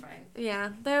 they're fine.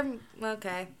 Yeah, they're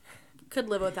okay. Could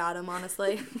live without him,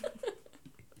 honestly.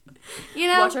 You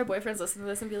know? Watch our boyfriends listen to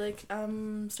this and be like,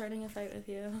 starting a fight with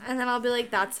you. And then I'll be like,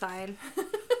 that's fine.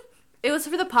 It was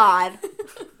for the pod.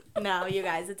 No, you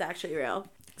guys, it's actually real.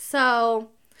 So,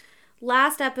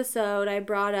 last episode, I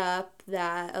brought up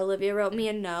that Olivia wrote me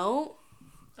a note.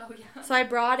 Oh, yeah. So I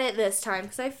brought it this time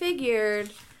because I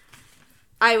figured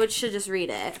should just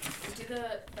read it. Do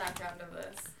the background of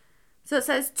this. So it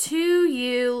says, to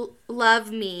you,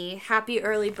 love me, happy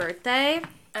early birthday.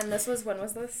 And when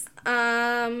was this?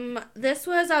 I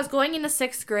was going into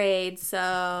 6th grade,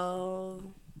 so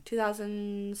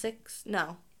 2006?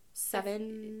 No.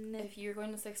 7? If you're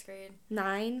going to 6th grade.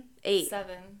 9? 8?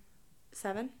 7.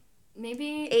 7?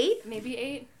 Maybe 8? Maybe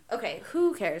 8. Okay,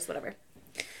 who cares? Whatever.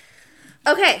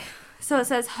 Okay, so it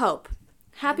says, Hope.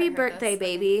 Happy birthday,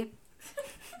 baby.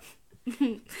 Have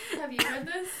you read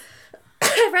this?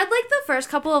 I read, like, the first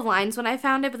couple of lines when I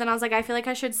found it, but then I was like, I feel like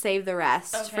I should save the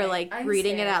rest for, like,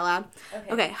 reading it out loud.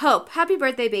 Okay, Hope. Happy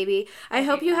birthday, baby. I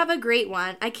hope you have a great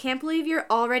one. I can't believe you're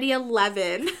already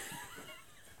 11.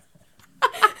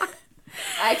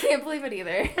 I can't believe it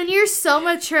either. And you're so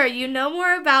mature. You know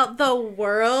more about the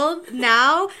world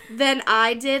now than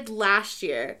I did last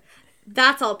year.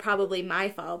 That's all probably my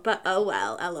fault, but oh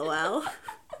well, LOL.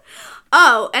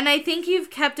 Oh, and I think you've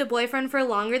kept a boyfriend for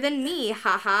longer than me,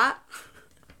 haha.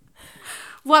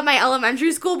 What, my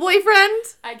elementary school boyfriend?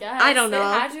 I guess. I don't know.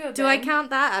 It had to have Do I been. count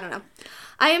that? I don't know.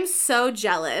 I am so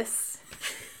jealous.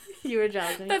 You were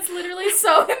jealous of me. That's literally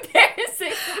so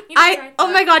embarrassing.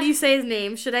 Oh my god, you say his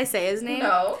name. Should I say his name?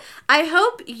 No. I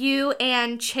hope you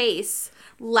and Chase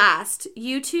last.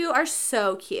 You two are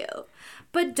so cute.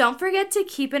 But don't forget to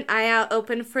keep an eye out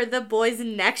open for the boys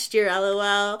next year,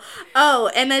 LOL. Oh,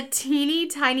 and a teeny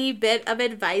tiny bit of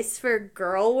advice for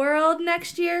Girl World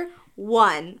next year.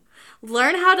 1.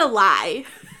 Learn how to lie.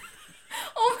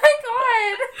 Oh my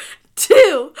god.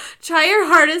 2. Try your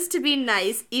hardest to be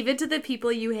nice, even to the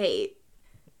people you hate.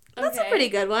 That's a pretty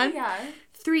good one. Yeah.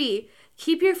 3.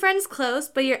 Keep your friends close,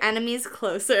 but your enemies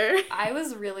closer. I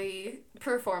was really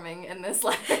performing in this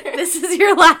letter. This is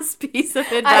your last piece of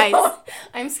advice.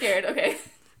 I'm scared. Okay.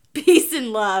 Peace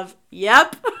and love.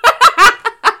 Yep.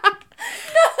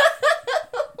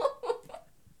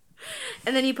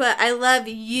 And then you put, I love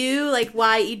you, like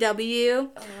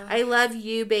Y-E-W. I love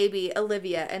you, baby,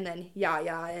 Olivia. And then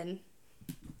Yaya in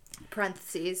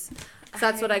parentheses. So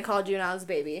that's what I called you when I was a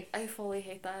baby. I fully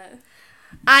hate that.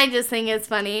 I just think it's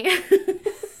funny.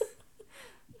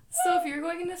 So if you were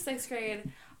going into 6th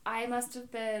grade, I must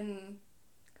have been...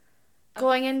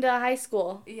 Going into high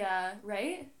school. Yeah,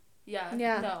 right? Yeah.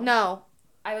 Yeah. No.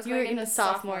 I was You were going in into the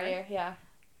sophomore year. Yeah.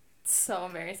 So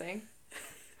embarrassing.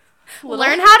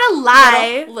 Learn how to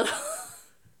lie. Little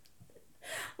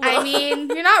I mean,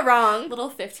 you're not wrong. Little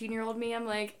 15-year-old me, I'm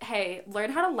like, hey,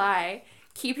 learn how to lie.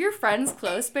 Keep your friends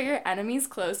close, but your enemies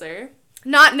closer.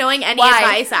 Not knowing any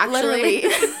advice, actually.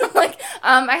 Literally. Like,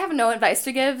 I have no advice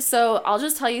to give, so I'll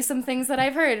just tell you some things that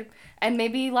I've heard and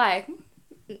maybe lie.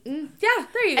 Yeah,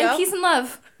 there you go. And peace and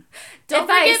love. Don't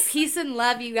forget peace and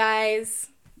love, you guys.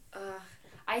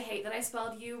 I hate that I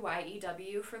spelled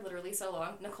U-Y-E-W for literally so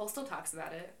long. Nicole still talks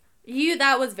about it.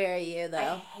 That was very you,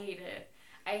 though.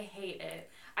 I hate it.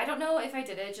 I don't know if I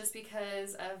did it just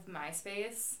because of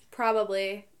MySpace.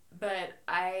 Probably. But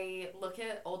I look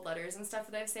at old letters and stuff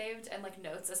that I've saved and, like,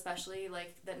 notes, especially,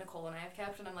 like, that Nicole and I have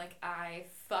kept, and I'm like, I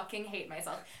fucking hate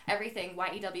myself. Everything,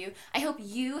 Y-E-W. I hope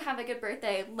you have a good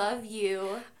birthday. Love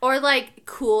you. Or, like,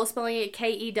 cool, spelling it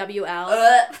Kewl.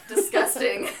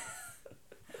 Disgusting.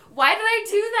 Why did I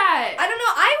do that? I don't know.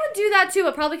 I would do that, too,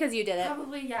 but probably because you did it.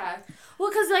 Probably, yeah. Well,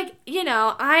 because, like, you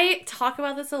know, I talk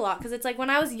about this a lot, because it's, like, when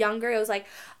I was younger, it was, like,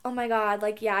 oh, my God,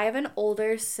 like, yeah, I have an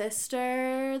older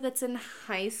sister that's in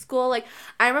high school. Like,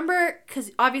 I remember, because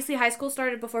obviously high school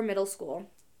started before middle school,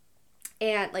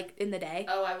 and, like, in the day.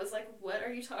 Oh, I was like, what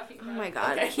are you talking about? Oh, my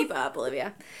God, okay. Keep up,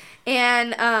 Olivia.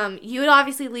 And you would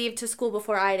obviously leave to school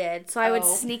before I did, so I would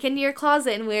sneak into your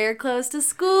closet and wear your clothes to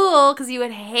school, because you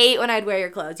would hate when I'd wear your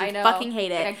clothes. You'd fucking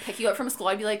hate it. And I'd pick you up from school,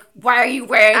 I'd be like, why are you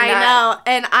wearing that? I know,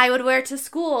 and I would wear it to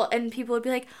school, and people would be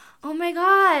like, oh my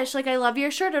gosh, like, I love your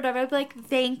shirt or whatever. I'd be like,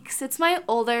 thanks, it's my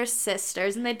older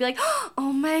sister's. And they'd be like,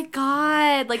 oh my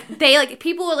God. Like,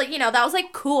 people were like, you know, that was,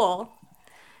 like, cool.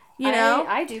 You know?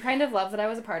 I do kind of love that I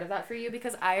was a part of that for you,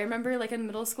 because I remember, like, in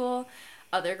middle school,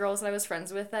 other girls that I was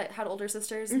friends with that had older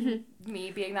sisters,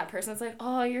 me being that person, it's like,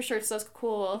 oh, your shirt's so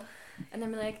cool. And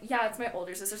then be like, yeah, it's my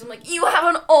older sister's. I'm like, you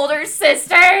have an older sister?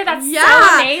 That's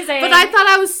so amazing. But I thought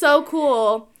I was so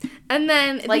cool. And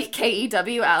then... Like,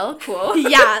 Kewl? Cool.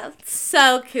 Yeah,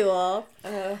 so cool.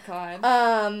 Oh,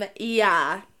 God.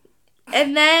 Yeah.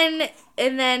 And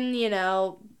then, you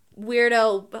know,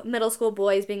 weirdo middle school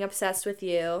boys being obsessed with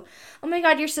you. Oh my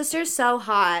God, your sister's so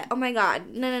hot. Oh my God.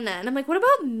 No. And I'm like, what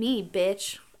about me,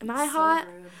 bitch? Am I hot?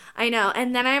 Rude. I know.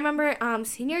 And then I remember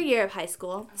senior year of high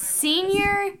school.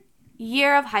 Senior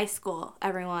year of high school,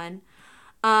 everyone.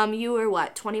 You were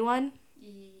what, 21?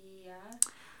 Yeah.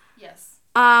 Yes.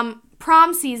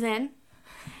 Prom season.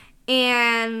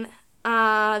 And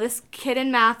this kid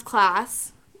in math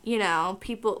class, you know,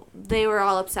 they were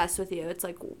all obsessed with you. It's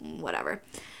like, whatever.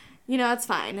 You know, it's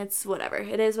fine. It's whatever.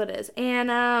 It is what it is.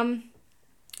 And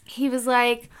he was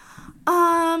like,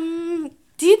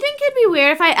 do you think it'd be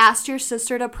weird if I asked your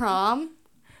sister to prom?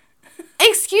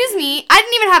 Excuse me, I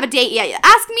didn't even have a date yet.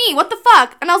 Ask me, what the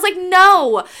fuck? And I was like,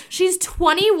 no, she's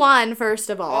 21, first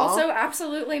of all. Also,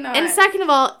 absolutely not. And second of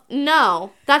all,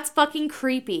 no, that's fucking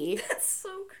creepy. That's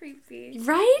so creepy.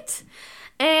 Right?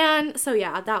 And so,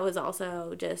 yeah, that was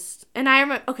also just, and I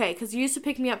remember, okay, because you used to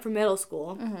pick me up from middle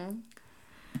school. Mm-hmm.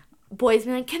 Boys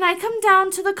be like, can I come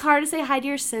down to the car to say hi to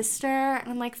your sister? And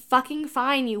I'm like, fucking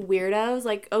fine, you weirdos.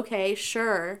 Like, okay,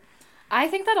 sure. I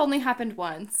think that only happened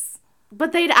once.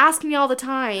 But they'd ask me all the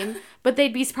time, but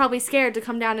they'd be probably scared to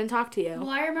come down and talk to you. Well,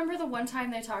 I remember the one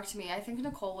time they talked to me. I think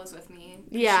Nicole was with me.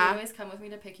 Yeah. She'd always come with me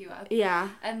to pick you up. Yeah.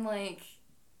 And, like,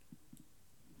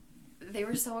 they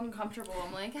were so uncomfortable.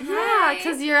 I'm like, hi. Yeah,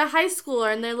 because you're a high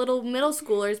schooler and they're little middle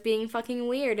schoolers being fucking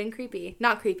weird and creepy.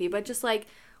 Not creepy, but just, like,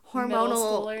 hormonal.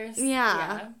 Middle schoolers.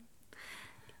 Yeah.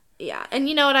 Yeah. And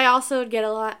you know what I also would get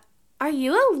a lot? Are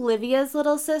you Olivia's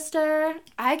little sister?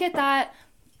 I get that.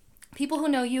 People who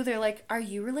know you, they're like, are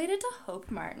you related to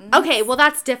Hope Martin? Okay, well,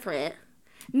 that's different.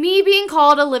 Me being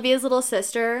called Olivia's little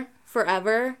sister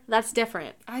forever, that's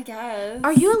different. I guess.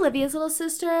 Are you Olivia's little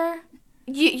sister?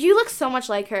 You look so much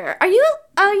like her. Are you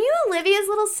Olivia's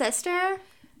little sister?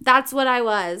 That's what I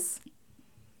was.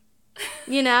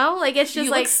 You know? Like, it's just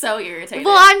you like... look so irritated.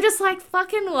 Well, I'm just like,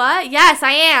 fucking what? Yes,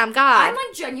 I am. God. I'm,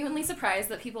 like, genuinely surprised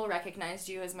that people recognized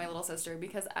you as my little sister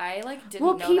because I, like, didn't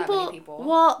know that many people.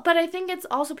 Well, but I think it's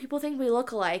also people think we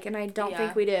look alike, and I don't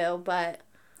think we do, but...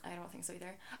 I don't think so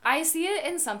either. I see it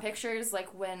in some pictures,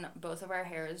 like, when both of our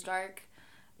hair is dark,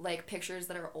 like, pictures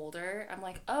that are older. I'm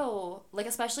like, oh, like,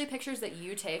 especially pictures that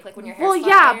you take, like, when your hair's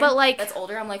yeah, but, like... that's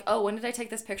older. I'm like, oh, when did I take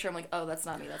this picture? I'm like, oh, that's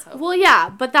not me, that's Hope. Well, yeah,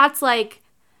 but that's, like...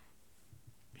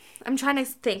 I'm trying to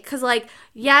think, because, like,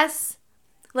 yes,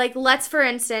 like, let's, for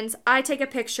instance, I take a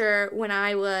picture when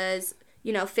I was,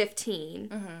 15,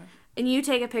 and you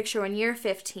take a picture when you're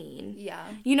 15. Yeah.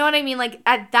 You know what I mean? Like,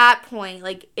 at that point,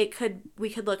 like,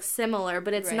 we could look similar,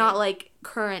 but it's not, like,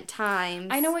 current times.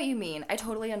 I know what you mean. I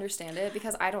totally understand it,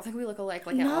 because I don't think we look alike,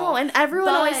 like, at all. No, and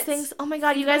everyone always thinks, oh my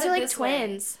God, you guys are, like,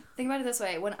 twins. Think about it this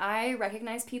way. When I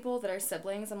recognize people that are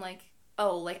siblings, I'm like,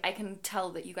 oh, like, I can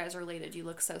tell that you guys are related. You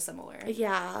look so similar.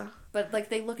 Yeah. But, like,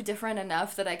 they look different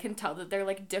enough that I can tell that they're,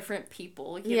 like, different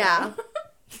people, you know?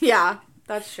 Yeah,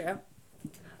 that's true.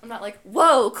 I'm not like,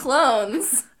 whoa,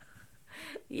 clones!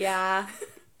 Yeah.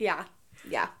 Yeah.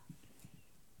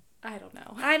 I don't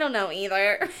know. I don't know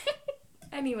either.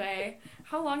 Anyway,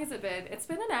 how long has it been? It's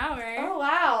been an hour. Oh,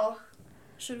 wow.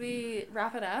 Should we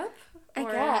wrap it up? I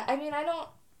guess. I mean,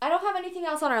 I don't have anything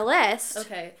else on our list.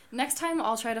 Okay. Next time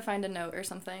I'll try to find a note or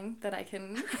something that I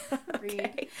can read.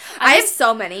 Okay. I have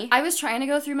so many. I was trying to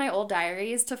go through my old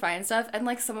diaries to find stuff, and,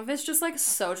 like, some of it's just, like,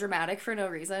 so dramatic for no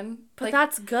reason. But like,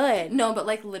 that's good. no, but,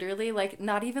 like, literally, like,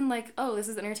 not even, like, oh, this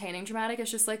is entertaining dramatic.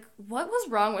 It's just, like, what was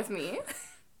wrong with me?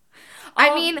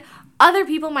 I mean, other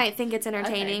people might think it's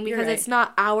entertaining Okay, you're because right. it's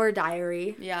not our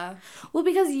diary. Yeah. Well,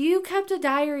 because you kept a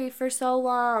diary for so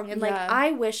long. And, like, Yeah.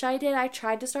 I wish I did. I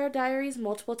tried to start diaries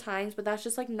multiple times, but that's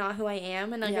just, like, not who I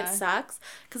am. And, like, Yeah. it sucks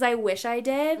because I wish I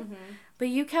did. Mm-hmm. But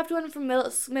you kept one from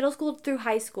middle school through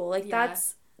high school. Like, Yeah.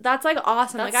 that's like,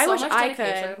 awesome. That's like, I so wish much I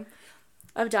dedication. could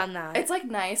have done that. It's, like,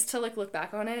 nice to, like, look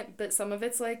back on it, but some of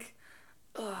it's, like,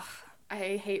 ugh,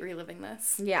 I hate reliving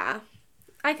this. Yeah.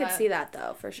 I could But- see that,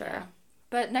 though, for sure. Yeah.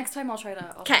 But next time I'll try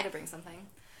to bring something.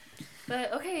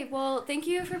 But, okay, well, thank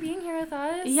you for being here with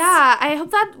us. Yeah, I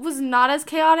hope that was not as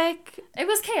chaotic. It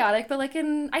was chaotic, but, like,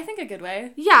 in, I think, a good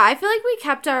way. Yeah, I feel like we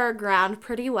kept our ground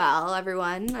pretty well,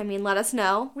 everyone. I mean, let us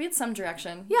know. We had some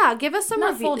direction. Yeah, give us some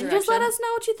Not full reviews. Just let direction. us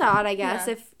know what you thought, I guess,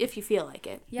 Yeah. if you feel like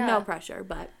it. Yeah. No pressure,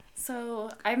 but... So,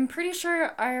 I'm pretty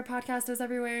sure our podcast is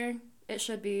everywhere. It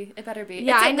should be. It better be.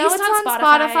 Yeah, it's I at know least it's on on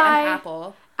Spotify Spotify. and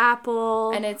Apple.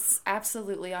 Apple. And it's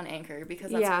absolutely on Anchor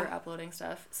because that's Yeah. where we're uploading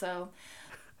stuff. So,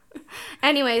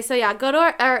 Anyway, so yeah, go to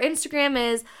our Instagram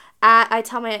is at I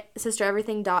tell my sister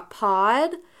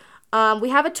everything.pod. We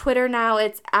have a Twitter now.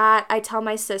 It's at I tell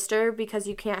my sister because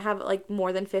you can't have like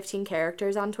more than 15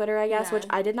 characters on Twitter, I guess, Yeah. which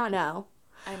I did not know.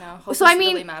 I know. So, I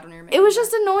mean, really mad when you're It was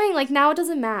making just annoying. Like, now it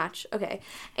doesn't match. Okay.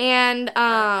 And,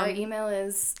 our email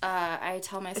is I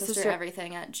tell my sister sister-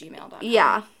 everything at gmail.com.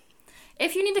 yeah.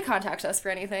 If you need to contact us for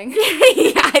anything.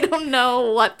 Yeah, I don't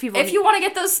know what people If need. you want to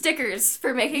get those stickers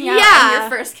for making out Yeah. on your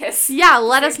first kiss. Yeah,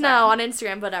 let us Same know time. on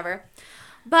Instagram, whatever.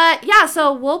 But yeah,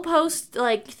 so we'll post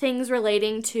like things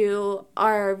relating to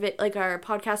our our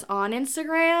podcast on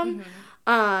Instagram.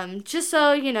 Just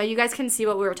so, you know, you guys can see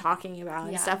what we were talking about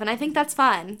and Yeah. stuff. And I think that's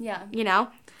fun. Yeah. You know?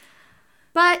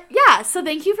 But yeah, so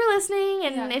thank you for listening.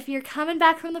 And Yeah. if you're coming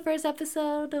back from the first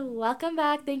episode, welcome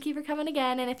back. Thank you for coming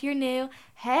again. And if you're new,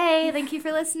 hey, thank you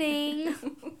for listening.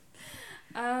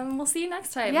 We'll see you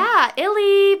next time. Yeah,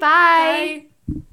 Illy, bye. Bye.